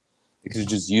timeouts. They could have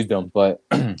just used them, but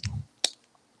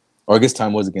or I guess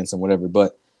time was against them, whatever.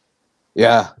 But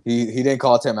yeah, he didn't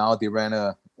call a timeout. They ran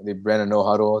a no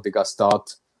huddle. They got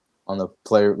stopped on the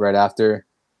play right after.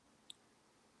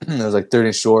 It was like 3rd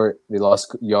and short. They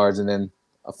lost yards, and then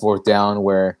a 4th down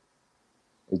where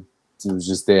it was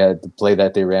just they had the play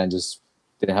that they ran just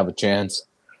didn't have a chance,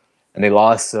 and they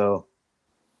lost. So,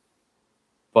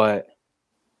 but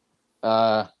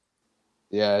yeah,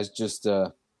 it's just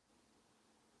I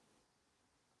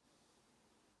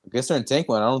guess they're in tank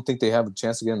mode. I don't think they have a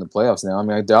chance to get in the playoffs now. I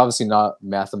mean, they're obviously not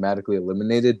mathematically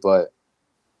eliminated, but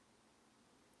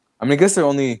I mean, I guess they're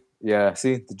only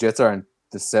see, the Jets are in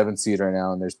the 7th seed right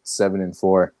now, and they're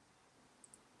 7-4.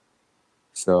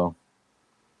 So,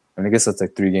 I mean, I guess that's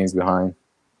like 3 games behind.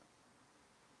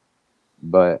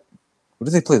 But what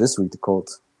did they play this week? The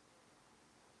Colts,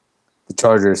 the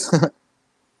Chargers.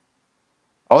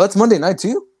 Oh, that's Monday night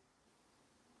too.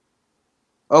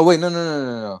 Oh wait,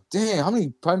 no. Damn, how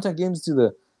many primetime games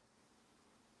do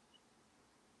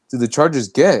the Chargers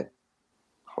get?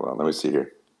 Hold on, let me see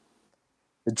here.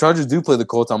 The Chargers do play the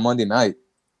Colts on Monday night,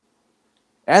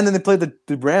 and then they play the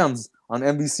Rams on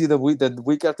NBC the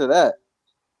week after that.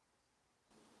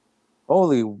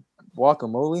 Holy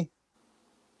guacamole!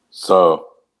 So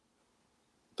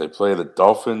they play the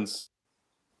Dolphins.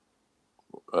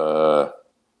 What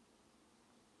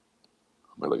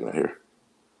am I looking at here?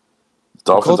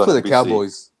 Dolphins the Colts play on the NBC.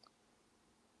 Cowboys.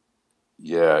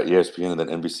 Yeah, ESPN and then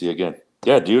NBC again.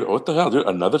 Yeah, dude, what the hell, dude?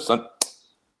 Another Sun.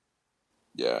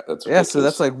 Yeah, that's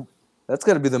ridiculous. So that's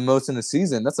got to be the most in the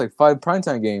season. That's like 5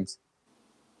 primetime games.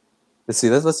 Let's see.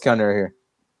 Let's count it right here.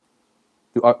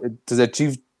 Does the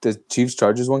Chiefs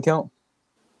Chargers one count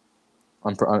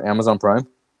on Amazon Prime?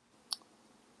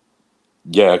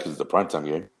 Yeah, because it's a primetime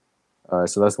game. All right,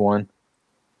 so that's one.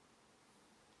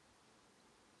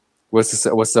 What's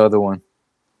the other one?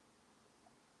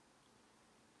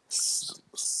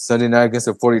 Sunday night against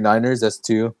the 49ers, that's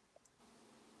 2.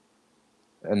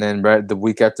 And then right the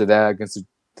week after that against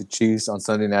the Chiefs on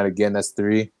Sunday night again, that's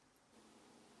 3.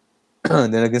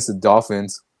 And then against the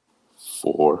Dolphins,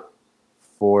 4.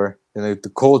 And then the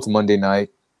Colts Monday night,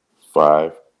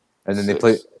 5. And then 6. they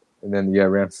play, and then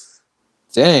Rams.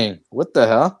 Dang, what the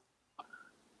hell?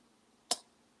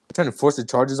 Trying to force the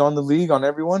charges on the league on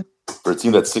everyone for a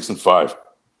team that's 6-5.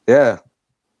 Yeah,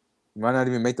 you might not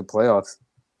even make the playoffs.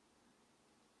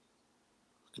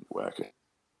 Whack it.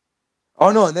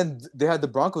 Oh no! And then they had the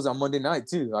Broncos on Monday night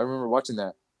too. I remember watching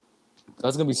that.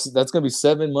 That's gonna be 7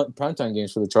 primetime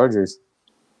games for the Chargers.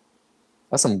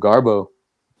 That's some garbo.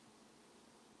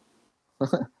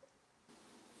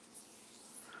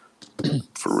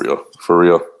 For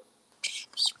real.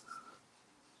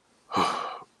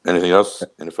 Anything else?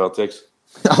 NFL takes?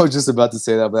 I was just about to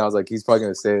say that, but I was like, he's probably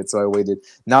gonna say it, so I waited.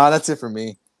 Nah, that's it for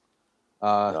me.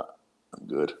 Yeah, I'm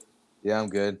good. Yeah, I'm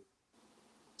good.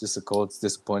 Just the Colts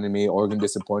disappointed me. Oregon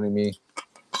disappointed me.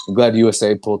 I'm glad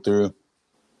USA pulled through.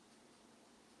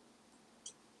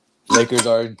 Lakers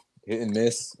are hit and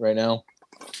miss right now.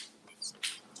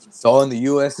 It's all in the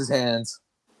U.S.'s hands.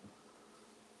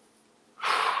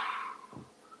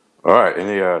 All right.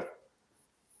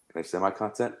 Any semi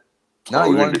content? No,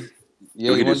 you want to?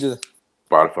 Yeah, we you can want do to do?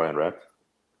 Spotify and rap.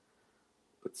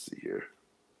 Let's see here.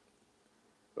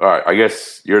 All right. I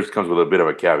guess yours comes with a bit of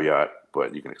a caveat,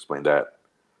 but you can explain that.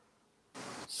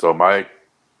 So my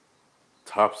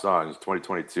top songs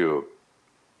 2022.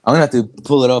 I'm gonna have to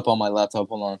pull it up on my laptop.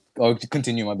 Hold on. Oh,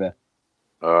 continue. My bad.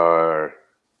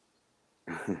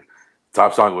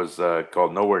 Top song was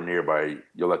called "Nowhere Near" by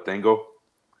Yo La Tengo.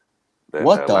 Then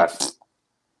What the?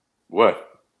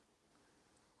 What?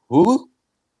 Who?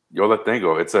 Yo La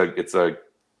Tengo. Their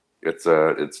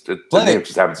Play name it.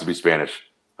 just happens to be Spanish.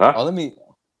 Huh? Oh, Just let look me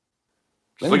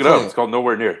it up. play It's it. called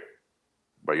 "Nowhere Near"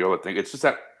 by Yo La Tengo. It's just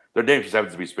that their name just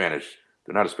happens to be Spanish.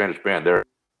 They're not a Spanish band. They're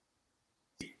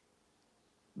a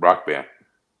rock band.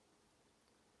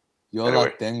 Yo la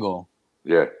Anyway. tengo.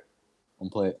 Yeah. I'm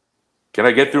play it. Can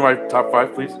I get through my top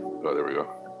 5, please? Oh, there we go.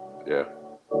 Yeah.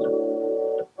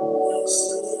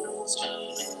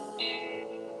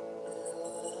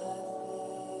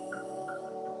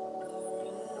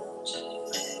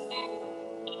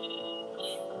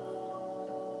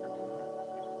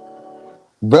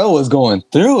 Bro was going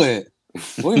through it.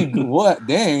 What?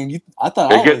 Dang! I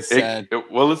thought I was sad.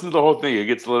 Well, listen to the whole thing. It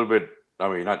gets a little bit. I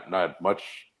mean, not much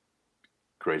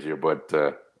crazier, but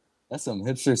That's some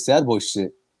hipster sad boy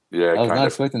shit. yeah, I was kind not of.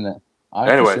 expecting that. All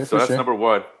right, Anyway, for so that's sure. number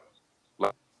 1.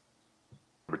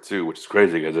 Number 2, which is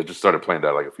crazy because I just started playing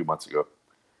that like a few months ago.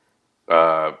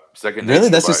 Second Really? Nature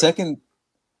That's by, your second?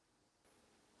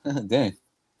 Dang.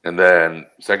 and then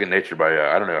Second Nature by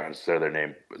I don't know how to say their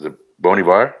name. Is it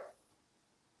Bonivar?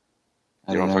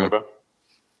 I You know don't what I'm know. talking about?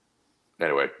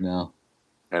 No.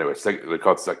 Anyway, they're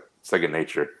called Second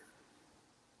Nature.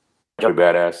 Joey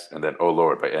Badass, and then Oh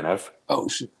Lord by NF. Oh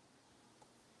shit.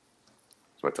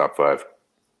 It's my top 5.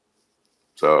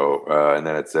 So, and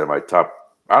then it's my top.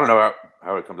 I don't know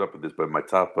how it comes up with this, but my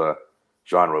top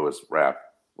genre was rap,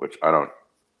 which I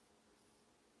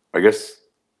guess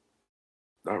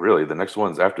not really. The next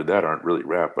ones after that aren't really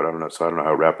rap, but I don't know. So I don't know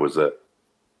how rap was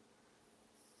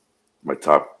my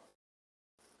top.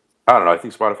 I don't know. I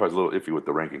think Spotify's a little iffy with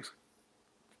the rankings.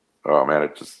 Oh man,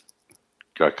 it just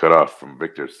got cut off from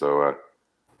Victor. So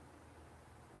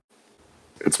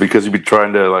it's because you'd be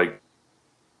trying to like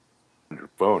on your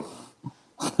phone.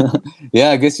 Yeah,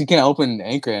 I guess you can't open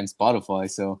Anchor and Spotify.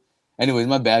 So, anyways,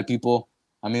 my bad, people.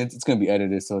 I mean, it's gonna be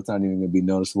edited, so it's not even gonna be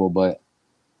noticeable. But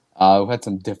we had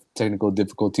some technical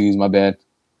difficulties. My bad.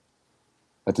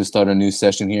 I have to start a new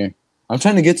session here. I'm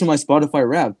trying to get to my Spotify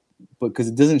rap, but because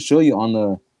it doesn't show you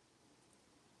on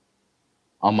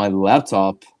my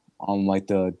laptop, on like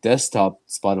the desktop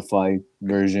Spotify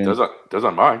version. Does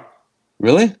on mine.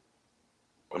 Really?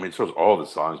 I mean, it shows all the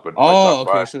songs, but my Oh,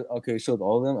 top 5. okay, showed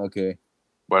all of them. Okay.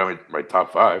 But I mean, my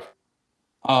top 5.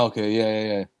 Oh, okay,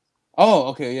 yeah. Oh,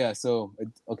 okay, yeah. So,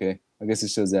 okay, I guess it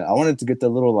shows that. I wanted to get the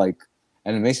little like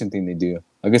animation thing they do.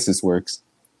 I guess this works.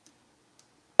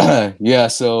 Yeah.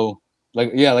 So,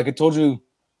 like I told you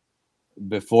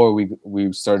before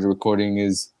we started recording,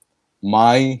 is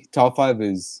my top 5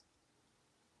 is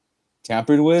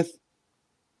tampered with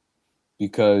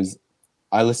because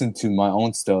I listen to my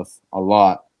own stuff a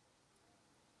lot.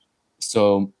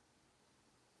 So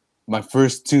my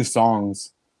first 2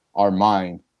 songs are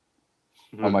mine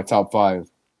on my top 5.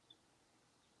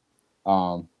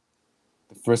 The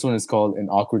first one is called An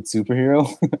Awkward Superhero.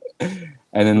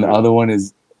 And then the other one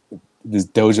is this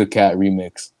Doja Cat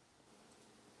remix.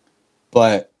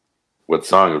 But What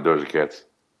song of Doja Cat's?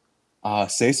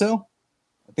 Say So?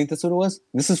 I think that's what it was.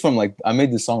 This is from like I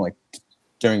made this song like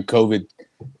during COVID,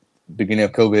 beginning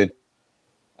of COVID.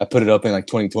 I put it up in like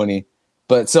 2020.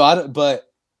 But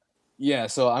yeah,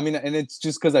 so I mean, and it's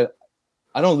just because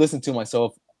I don't listen to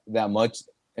myself that much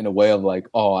in a way of like,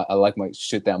 oh, I like my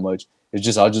shit that much. It's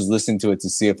just I'll just listen to it to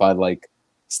see if I like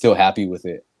still happy with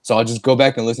it. So I'll just go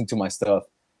back and listen to my stuff.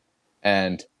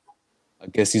 And I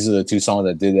guess these are the 2 songs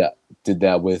that did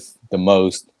that with the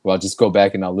most. Well, I'll just go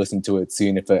back and I'll listen to it,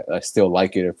 seeing if I still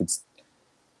like it, or if it's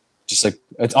just like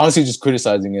it's honestly just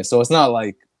criticizing it. So it's not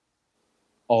like,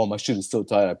 oh, my shit is so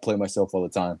tight, I play myself all the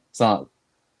time. It's not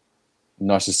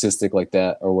narcissistic like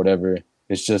that or whatever.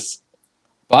 It's just,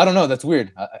 but I don't know. That's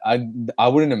weird. I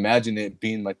wouldn't imagine it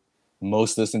being like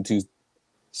most listened to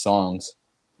songs.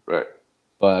 Right.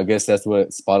 But I guess that's what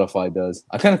Spotify does.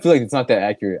 I kind of feel like it's not that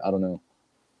accurate. I don't know.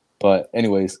 But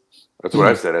anyways. That's what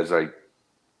I said as I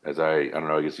don't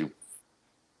know, I guess you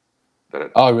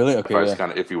that Oh, really? Okay. Spotify's Yeah.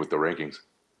 kind of iffy with the rankings.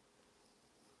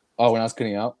 Oh, when I was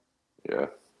cutting out? Yeah.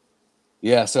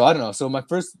 Yeah, so I don't know. So my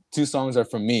first 2 songs are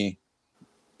from me,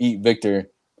 Eat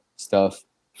Victor stuff.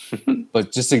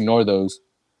 but just ignore those.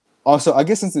 Also, I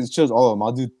guess since it shows all of them,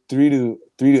 I'll do 3 to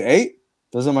 8.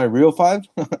 Those are my real 5.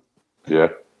 Yeah.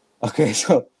 Okay,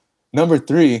 so number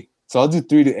 3. So I'll do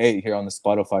 3 to 8 here on the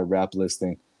Spotify rap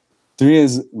listing. 3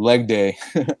 is Leg Day.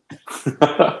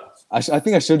 I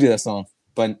think I showed you that song,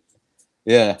 but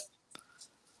yeah.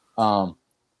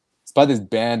 It's by this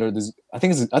band or this. I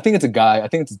think it's a guy. I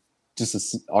think it's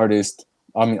just an artist.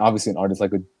 I mean, obviously an artist,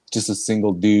 like just a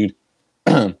single dude.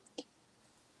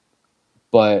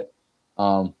 But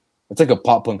it's like a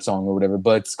pop punk song or whatever.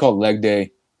 But it's called Leg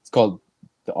Day. The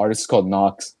artist is called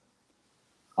Knox.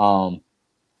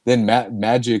 Then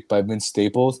Magic by Vince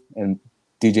Staples and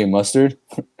DJ Mustard.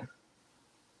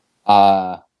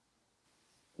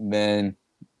 Then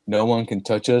No One Can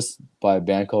Touch Us by a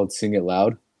band called Sing It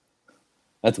Loud.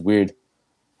 That's weird.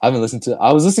 I was listening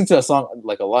to that song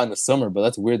like a lot in the summer, but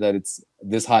that's weird that it's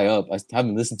this high up. I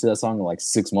haven't listened to that song in like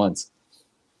 6 months.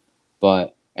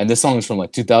 And this song is from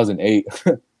like 2008.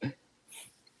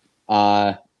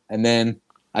 And then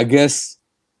I guess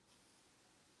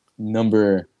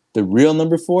the real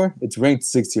number 4, it's ranked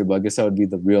 6th here, but I guess that would be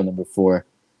the real number 4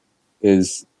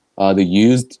 is The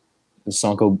Used, the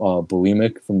song called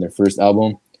Bulimic from their first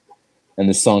album, and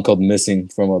the song called Missing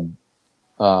from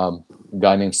a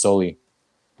guy named Sully.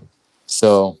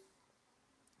 So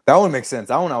that one makes sense.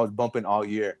 That one I was bumping all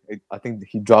year. I think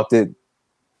he dropped it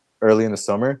early in the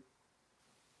summer,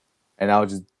 and I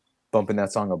was just bumping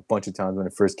that song a bunch of times when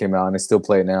it first came out, and I still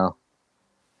play it now.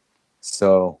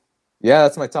 So yeah,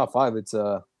 that's my top 5. It's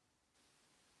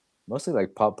mostly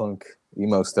like pop punk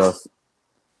emo stuff.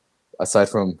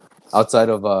 Outside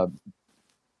of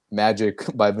Magic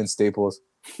by Vince Staples.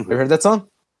 You ever heard that song?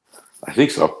 I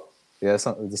think so. Yeah, this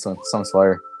song's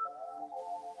fire.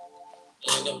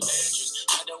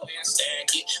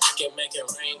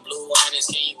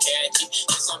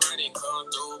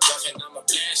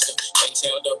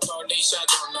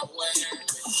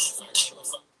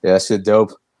 Yeah, that shit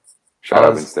dope. Shout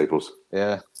out Vince Staples.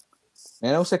 Yeah.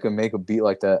 Man, I wish I could make a beat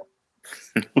like that.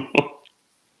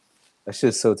 That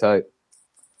shit's so tight.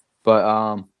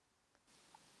 But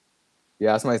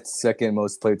yeah, that's my second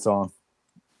most played song.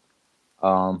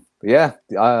 Yeah,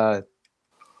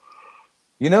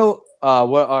 you know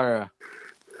what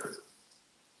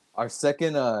our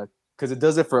second because it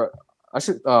does it for I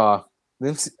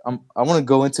want to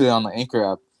go into it on the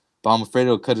Anchor app, but I'm afraid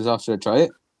it'll cut us off. Should I try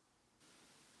it?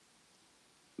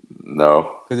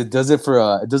 No, because it does it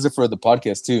for the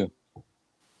podcast too.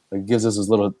 Like, it gives us those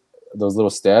little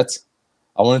stats.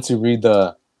 I wanted to read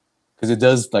because it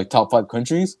does like top 5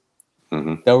 countries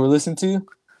that we're listening to.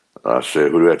 Oh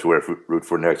shit! Who do we have to root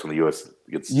for next when the U.S.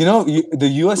 gets? The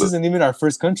U.S. isn't even our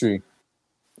first country.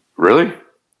 Really?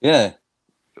 Yeah.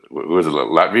 Who is it?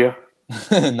 Latvia?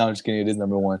 No, I'm just kidding. It is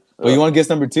number 1. But you want to guess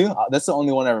number 2? That's the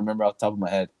only one I remember off the top of my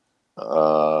head.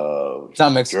 It's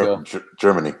not Mexico.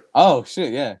 Germany. Oh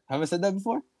shit! Yeah, haven't I said that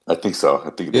before? I think so.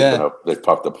 I think they've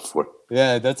popped up before.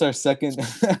 Yeah, that's our second.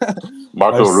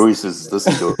 Marco Ruiz is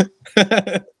listening to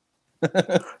it.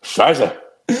 Scheiße.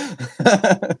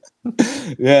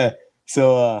 Yeah.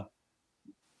 So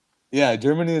yeah,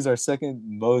 Germany is our second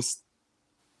most,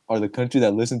 or the country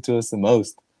that listened to us the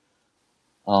most.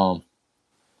 Let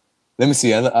me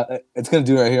see. It's gonna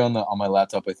do it right here on my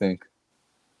laptop, I think.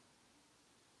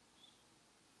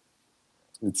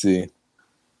 Let's see.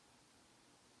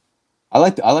 I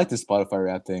like the Spotify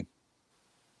rap thing.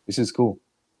 It's just cool.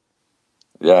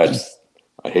 Yeah,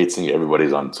 I hate seeing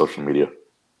everybody's on social media.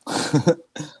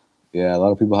 Yeah, a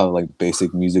lot of people have like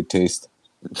basic music taste,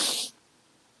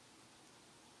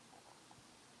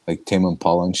 like Tame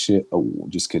Impala and shit. Oh,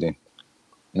 just kidding.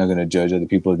 I'm not gonna judge other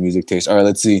people's music taste. All right,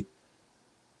 let's see.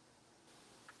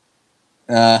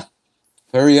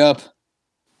 Hurry up.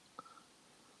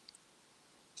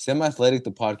 Semi-Athletic,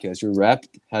 the podcast. Your rap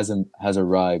has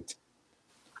arrived.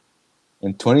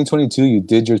 In 2022, you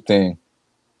did your thing.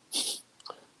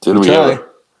 Did we ever?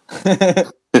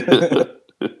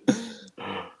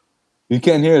 You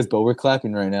can't hear us, but we're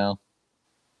clapping right now.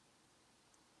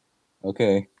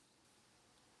 Okay.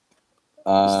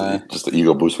 Just the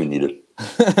ego boost we needed.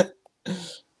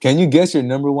 Can you guess your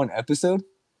number 1 episode?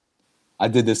 I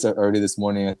did this already this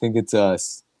morning. I think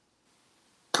it's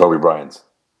Kobe Bryant's.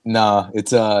 Nah,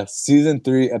 it's season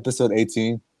 3, episode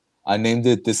 18. I named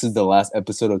it "This is the last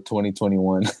episode of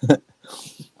 2021."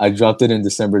 I dropped it in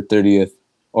December 30th,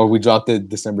 or we dropped it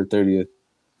December 30th.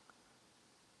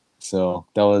 So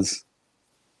that was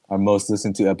our most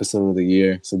listened to episode of the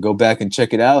year. So go back and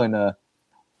check it out. And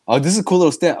oh, this is a cool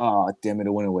little stat. Oh, damn it,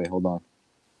 it went away. Hold on.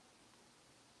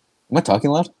 Am I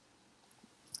talking loud?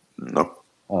 No.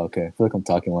 Oh, okay. I feel like I'm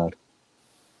talking loud.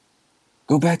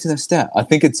 Go back to that stat. I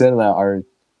think it said that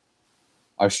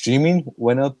our streaming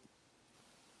went up.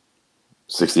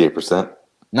 68%.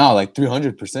 No, like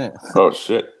 300%. Oh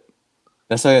shit!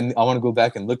 That's why I want to go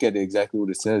back and look at it exactly what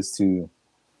it says to.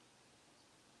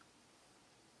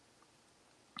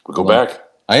 We'll go back.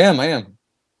 I am.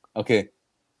 Okay.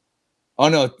 Oh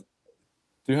no,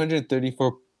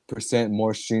 334%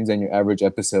 more streams than your average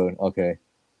episode. Okay,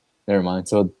 never mind.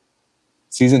 So,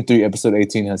 season 3, episode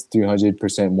 18 has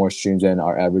 300% more streams than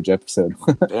our average episode.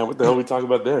 Damn, what the hell are we talking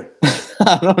about there?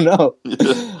 I don't know.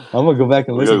 I'm gonna go back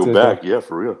and We listen gotta to go it. back. Yeah,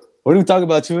 for real. What do we talk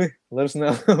about, Chewy? Let us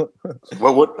know.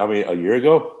 What? I mean, a year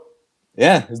ago?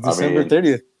 Yeah, it's December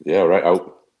 30th. Yeah, right. I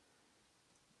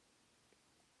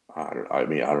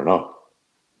don't know.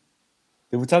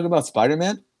 Did we talk about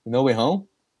Spider-Man? No Way Home?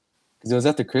 Because it was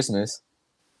after Christmas.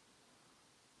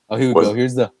 Oh, here we go.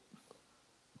 Here's the.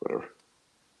 Whatever.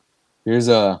 Here's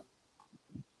the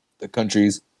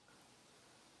countries.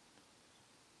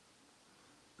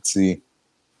 Let's see.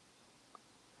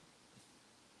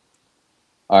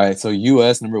 All right, so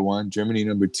U.S. number 1, Germany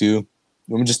number 2.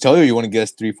 Let me just tell you. Or you want to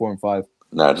guess 3, 4, and 5?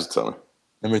 Nah, just tell me.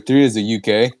 Number 3 is the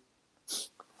U.K.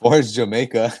 4 is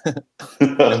Jamaica,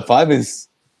 and 5 is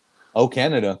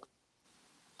Canada.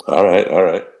 All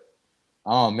right.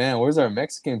 Oh man, where's our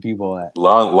Mexican people at?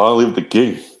 Long live the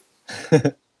king.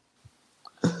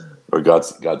 Or God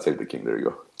save the king. There you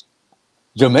go.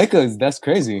 Jamaica, that's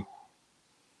crazy.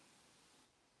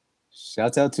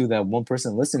 Shouts out to that one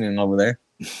person listening over there.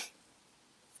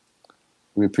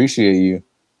 We appreciate you.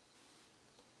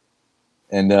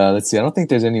 And let's see. I don't think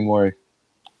there's any more.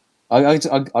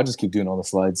 I'll just keep doing all the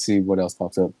slides. See what else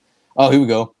pops up. Oh, here we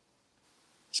go.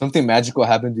 Something magical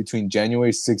happened between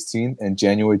January 16th and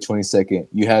January 22nd.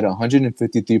 You had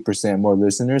 153% more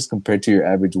listeners compared to your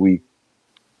average week.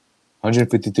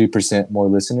 153% more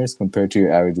listeners compared to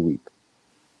your average week.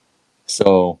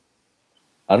 So,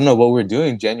 I don't know what we're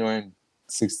doing January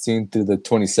 16th through the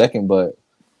 22nd, but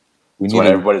we it's need when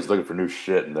everybody's looking for new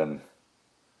shit, and then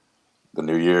the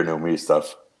new year, new me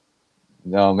stuff.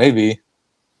 No, maybe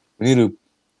we need to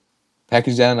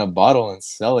package that in a bottle and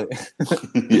sell it.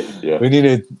 Yeah. We need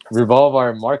to revolve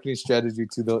our marketing strategy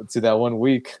to that 1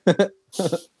 week.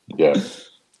 Yeah.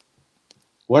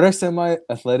 What are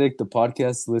semi-athletic the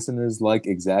podcast listeners like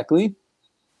exactly?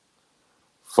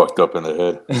 Fucked up in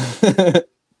the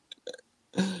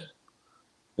head.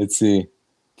 Let's see.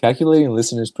 Calculating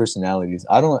listeners' personalities.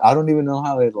 I don't even know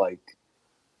how it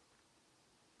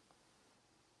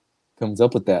comes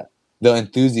up with that. The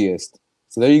enthusiast.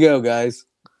 So there you go, guys.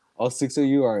 All 6 of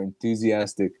you are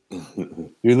enthusiastic.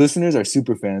 Your listeners are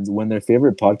super fans. When their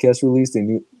favorite podcast releases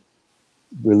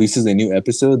a new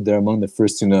episode, they're among the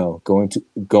first to know,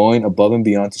 going above and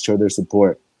beyond to show their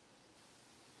support.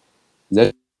 Is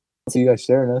that you guys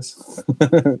sharing us?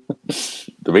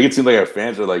 To make it seem like our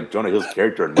fans are like Jonah Hill's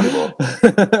character in Moneyball.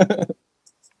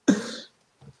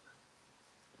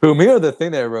 Who, me or the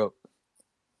thing that I wrote?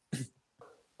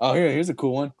 Oh, here's a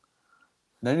cool one.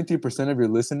 93% of your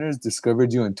listeners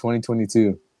discovered you in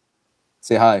 2022.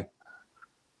 Say hi.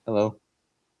 Hello.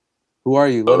 Who are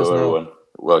you? Let us know. Everyone.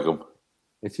 Welcome.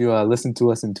 If you listened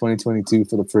to us in 2022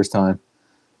 for the first time.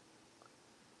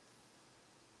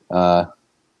 What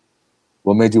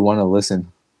made you want to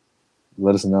listen?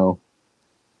 Let us know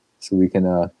so we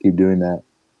can keep doing that.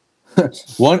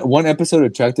 One episode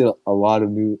attracted a lot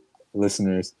of new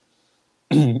listeners.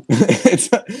 It's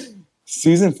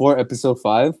season 4, episode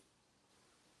 5.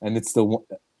 And it's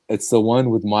the one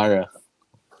with Myra.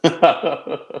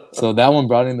 So that one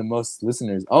brought in the most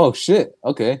listeners. Oh shit!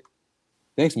 Okay,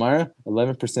 thanks, Myra.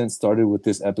 11% started with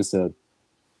this episode.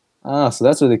 Ah, so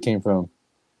that's where they came from.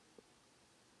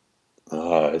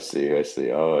 Oh, I see.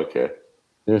 Oh, okay.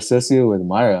 They're associated with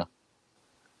Myra.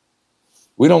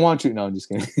 We don't want you. No, I'm just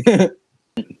kidding.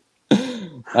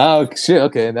 Oh shit!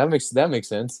 Okay, that makes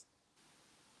sense.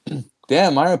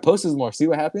 Damn, Myra posts more. See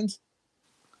what happens.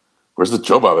 Where's the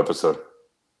Joe Bob episode?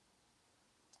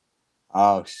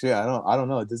 Oh shit! I don't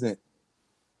know. It doesn't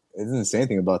say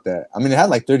anything about that. I mean, it had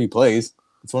like 30 plays.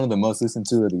 It's one of the most listened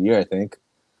to of the year, I think.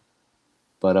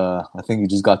 But I think it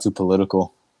just got too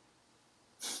political.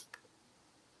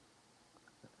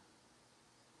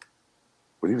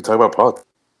 What are you talking about politics?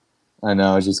 I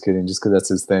know. I was just kidding. Just because that's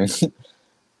his thing.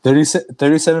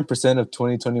 37% of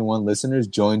 2021 listeners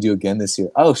joined you again this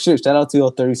year. Oh shit! Shout out to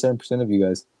all 37% of you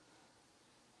guys.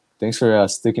 Thanks for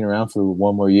sticking around for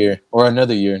one more year or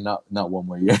another year, not one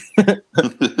more year. You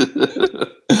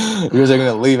guys are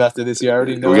gonna leave after this year. I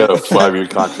already know. We got a 5-year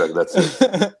contract. That's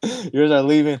it. You guys are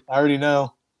leaving. I already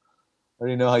know.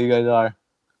 How you guys are.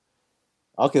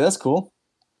 Okay, that's cool.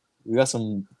 We got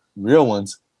some real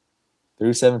ones.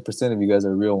 37% of you guys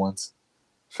are real ones.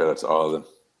 Shout out to all of them.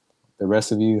 The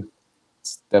rest of you,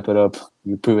 step it up.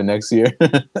 You prove it next year.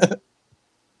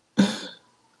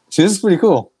 See, this is pretty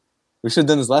cool. We should have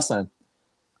done this last time.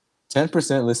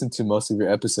 10% listen to most of your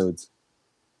episodes.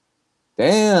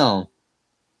 Damn.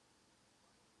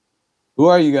 Who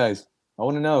are you guys? I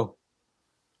want to know.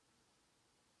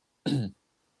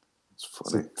 It's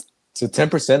funny. So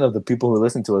 10% of the people who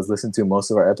listen to us listen to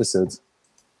most of our episodes.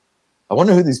 I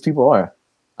wonder who these people are.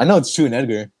 I know it's True and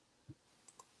Edgar.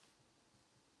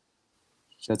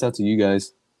 Shout out to you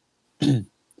guys.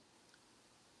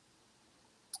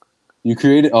 You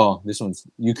created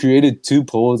you created 2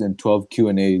 polls and 12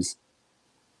 Q&As.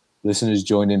 Listeners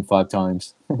joined in 5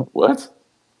 times. What?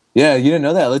 Yeah, you didn't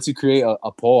know that? It lets you create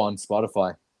a poll on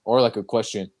Spotify or like a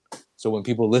question. So when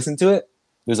people listen to it,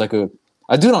 there's like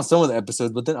I do it on some of the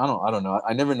episodes, but then I don't know.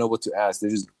 I never know what to ask. They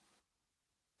just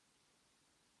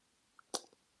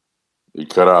You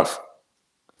cut off.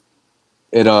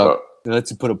 It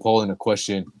lets you put a poll in a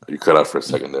question. You cut off for a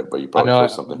second there, but you probably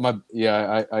chose something.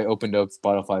 I opened up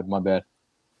Spotify. My bad.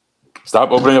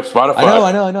 Stop opening up Spotify.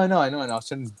 I know. I was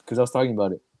trying because I was talking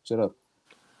about it. Shut up.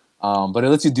 But it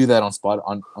lets you do that on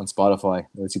Spotify. It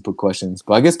lets you put questions.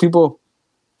 But I guess people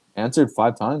answered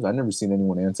 5 times. I've never seen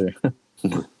anyone answer.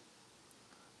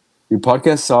 Your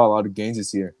podcast saw a lot of gains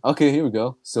this year. Okay, here we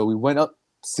go. So we went up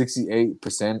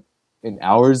 68% in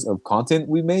hours of content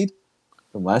we made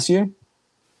from last year,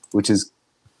 that's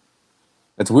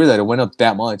weird that it went up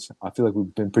that much. I feel like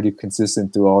we've been pretty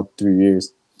consistent through all 3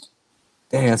 years.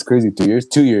 Dang, that's crazy. 3 years?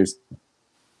 2 years.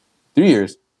 3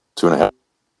 years. 2.5.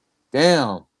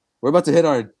 Damn. We're about to hit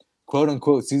our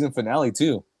quote-unquote season finale,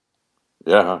 too.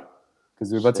 Yeah, huh?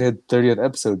 Because we're about to hit 30th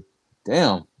episode.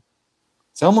 Damn.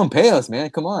 Someone pay us,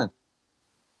 man. Come on.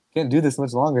 Can't do this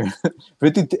much longer.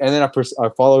 50, and then our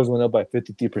followers went up by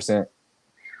 53%.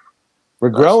 We're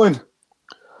growing.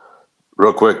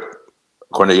 Real quick,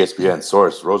 according to ESPN,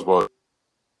 source, Rose Bowl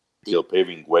deal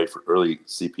paving way for early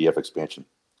CFP expansion.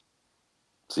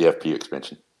 So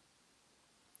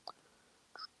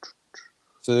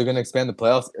they're going to expand the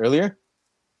playoffs earlier?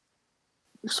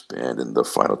 Expand in the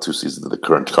final 2 seasons of the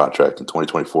current contract in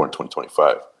 2024 and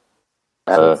 2025.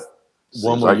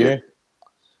 One more year? It.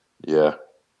 Yeah.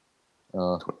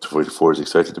 2024 is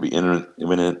expected to be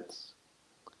imminent.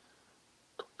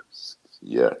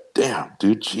 Yeah. Damn,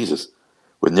 dude. Jesus.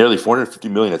 With nearly $450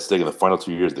 million at stake in the final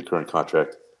 2 years of the current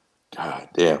contract. God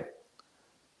damn.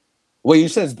 Wait, you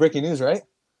said it's breaking news, right?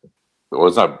 Well,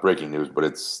 it's not breaking news, but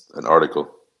it's an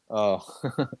article. Oh.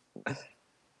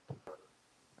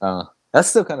 That's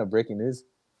still kind of breaking news.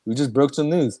 We just broke some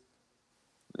news.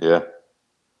 Yeah.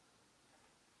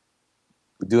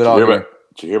 We do it all here.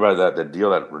 Did you hear about that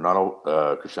deal that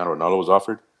Cristiano Ronaldo was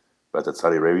offered about that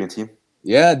Saudi Arabian team?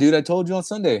 Yeah, dude, I told you on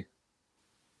Sunday.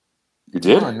 You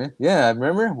did? Come on, man. Yeah,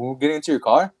 remember when we were getting into your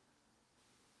car?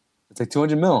 It's like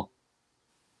 200 mil.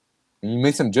 And you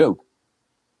made some joke.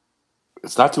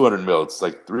 It's not 200 mil. It's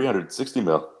like 360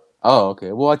 mil. Oh,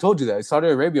 okay. Well, I told you that. It's Saudi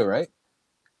Arabia, right?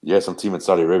 Yeah, some team in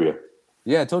Saudi Arabia.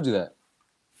 Yeah, I told you that.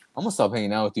 I'm going to stop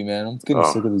hanging out with you, man. I'm getting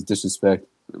sick of this disrespect.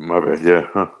 My bad. Yeah.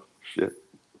 Huh. Shit.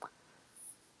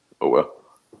 Oh, well.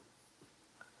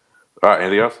 All right.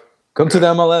 Anything else? Come to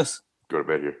the MLS. Go to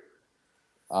bed here.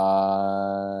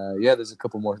 Yeah, there's a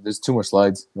couple more. There's 2 more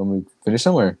slides. You want me to finish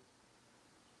somewhere?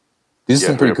 These are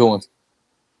some pretty cool ones.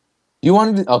 You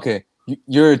wanted to... Okay.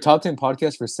 You're a top 10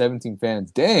 podcast for 17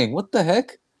 fans. Dang, what the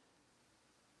heck?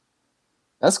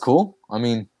 That's cool. I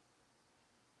mean,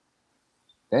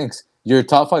 thanks. You're a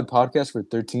top 5 podcast for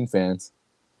 13 fans.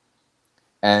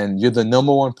 And you're the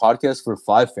number 1 podcast for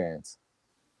 5 fans.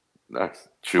 Nice.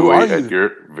 Chewy,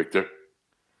 Edgar, Victor.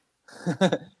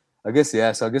 I guess,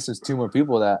 yeah. So I guess there's 2 more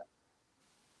people that...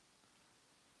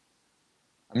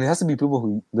 I mean, it has to be people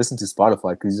who listen to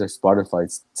Spotify because these are Spotify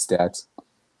stats.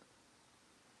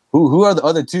 Who are the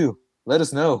other 2? Let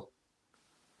us know.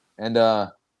 And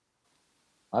why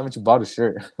haven't you bought a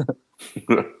shirt?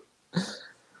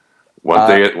 One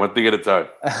thing at a time.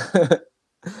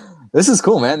 This is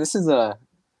cool, man. This is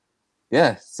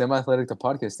Semi-Athletic the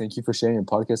podcast. Thank you for sharing your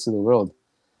podcast to the world.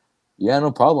 Yeah,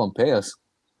 no problem. Pay us.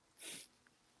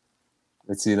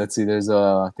 Let's see. There's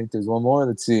I think there's one more.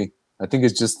 Let's see. I think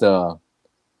it's just the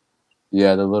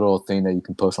little thing that you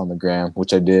can post on the gram,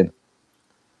 which I did.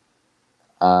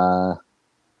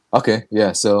 Okay,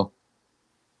 yeah, so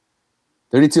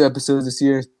 32 episodes this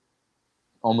year,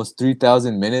 almost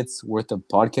 3,000 minutes worth of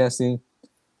podcasting,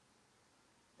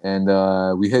 and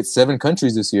we hit 7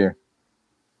 countries this year.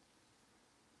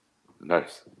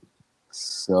 Nice.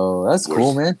 So that's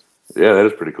cool, man. Yeah, that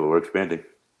is pretty cool. We're expanding.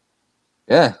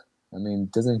 Yeah, I mean,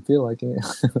 it doesn't feel like it.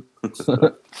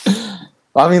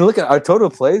 I mean, look at our total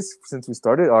plays since we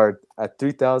started are at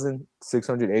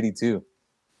 3,682.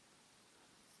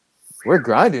 We're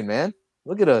grinding, man.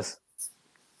 Look at us.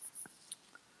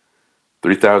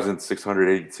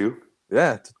 3,682.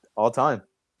 Yeah, all time.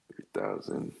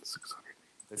 3,600.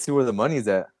 Let's see where the money's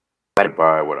at.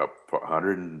 By what,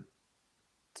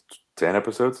 110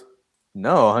 episodes?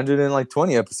 No,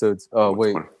 120 episodes. Oh,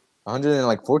 wait.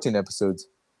 114 episodes.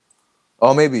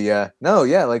 Oh, maybe, yeah. No,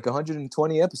 yeah, like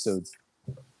 120 episodes.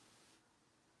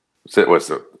 Say, what's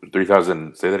the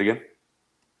 3,000? Say that again.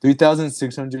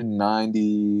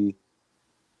 3,690. I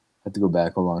have to go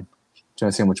back. Hold on.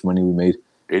 Trying to see how much money we made.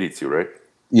 82, right?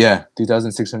 Yeah,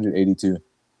 3,682.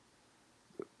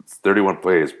 It's 31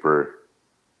 plays per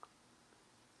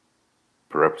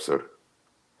episode.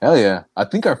 Hell yeah. I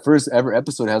think our first ever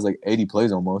episode has like 80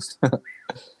 plays almost.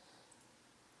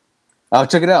 Oh,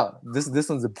 check it out. This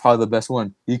one's probably the best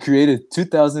one. He created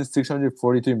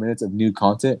 2,643 minutes of new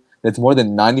content. That's more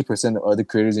than 90% of other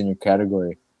creators in your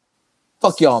category.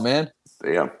 Fuck y'all, man.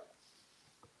 Damn.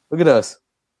 Look at us.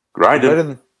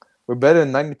 Grinding. We're better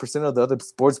than 90% of the other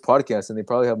sports podcasts, and they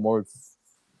probably have more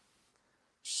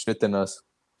shit than us.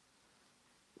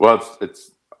 Well,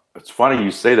 it's funny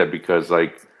you say that because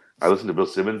like I listen to Bill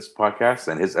Simmons' podcast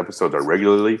and his episodes are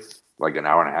regularly like an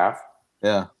hour and a half.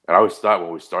 Yeah. And I always thought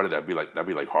when we started that'd be like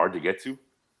hard to get to,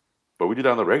 but we do that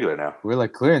on the regular now. We're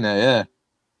like clearing that, yeah.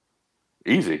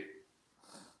 Easy.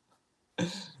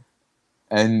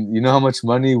 And you know how much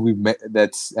money we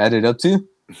that's added up to?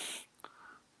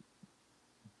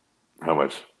 How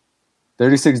much?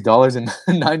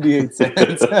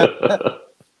 $36.98.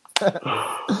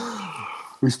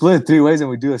 We split it 3 ways and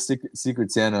we do a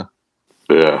secret Santa.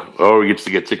 Yeah. Oh, we get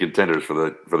to get chicken tenders for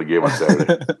the game on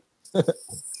Saturday.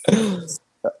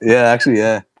 Yeah, actually,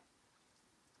 yeah.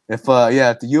 If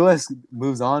the US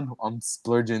moves on, I'm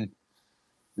splurging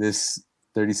this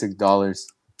 $36.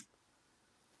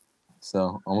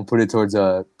 So I'm gonna put it towards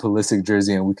a Pulisic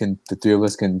jersey, and the 3 of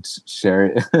us can share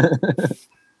it.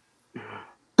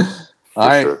 All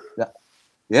right. Sure.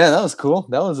 Yeah, that was cool.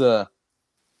 That was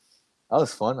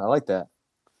fun. I like that.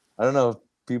 I don't know if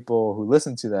people who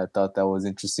listened to that thought that was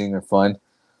interesting or fun,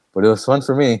 but it was fun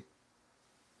for me.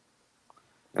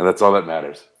 And that's all that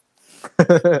matters.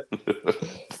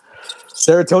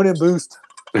 Serotonin boost.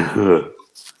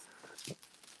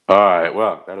 All right.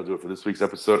 Well, that'll do it for this week's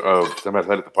episode of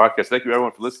Semi-Athletic the Podcast. Thank you,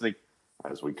 everyone, for listening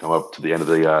as we come up to the end of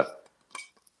the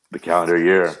calendar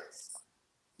year.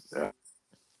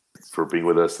 For being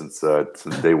with us since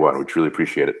day one. We truly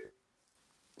appreciate it.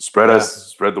 Spread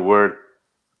the word.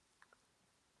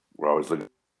 We're always looking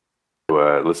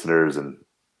to listeners and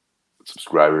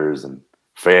subscribers and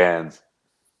fans,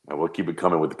 and we'll keep it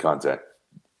coming with the content.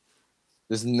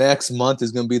 This next month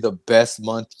is going to be the best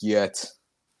month yet.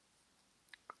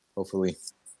 Hopefully.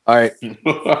 All right.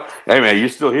 Hey, man, you're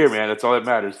still here, man. That's all that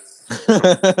matters.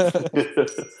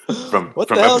 from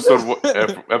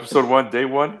episode 1, day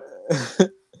 1,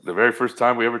 the very first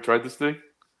time we ever tried this thing.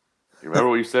 You remember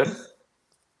what you said?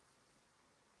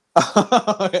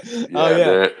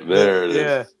 There it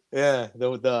is. Yeah.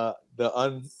 The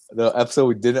episode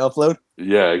we didn't upload.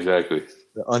 Yeah, exactly.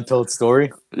 The untold story.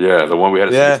 Yeah, the one we had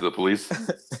to speak to the police.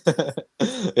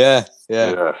 Yeah.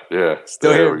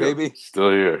 Still here, baby.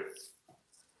 Still here.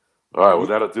 All right, well,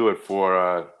 that'll do it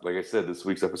for, like I said, this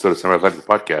week's episode of Semi-Athletic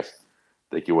Podcast.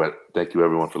 Thank you,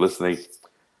 everyone, for listening.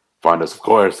 Find us, of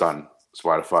course, on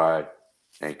Spotify,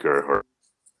 Anchor, or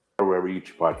wherever you get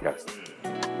your podcast.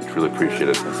 We truly appreciate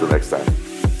it. Until next time.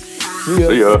 See ya.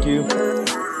 See ya. Thank you.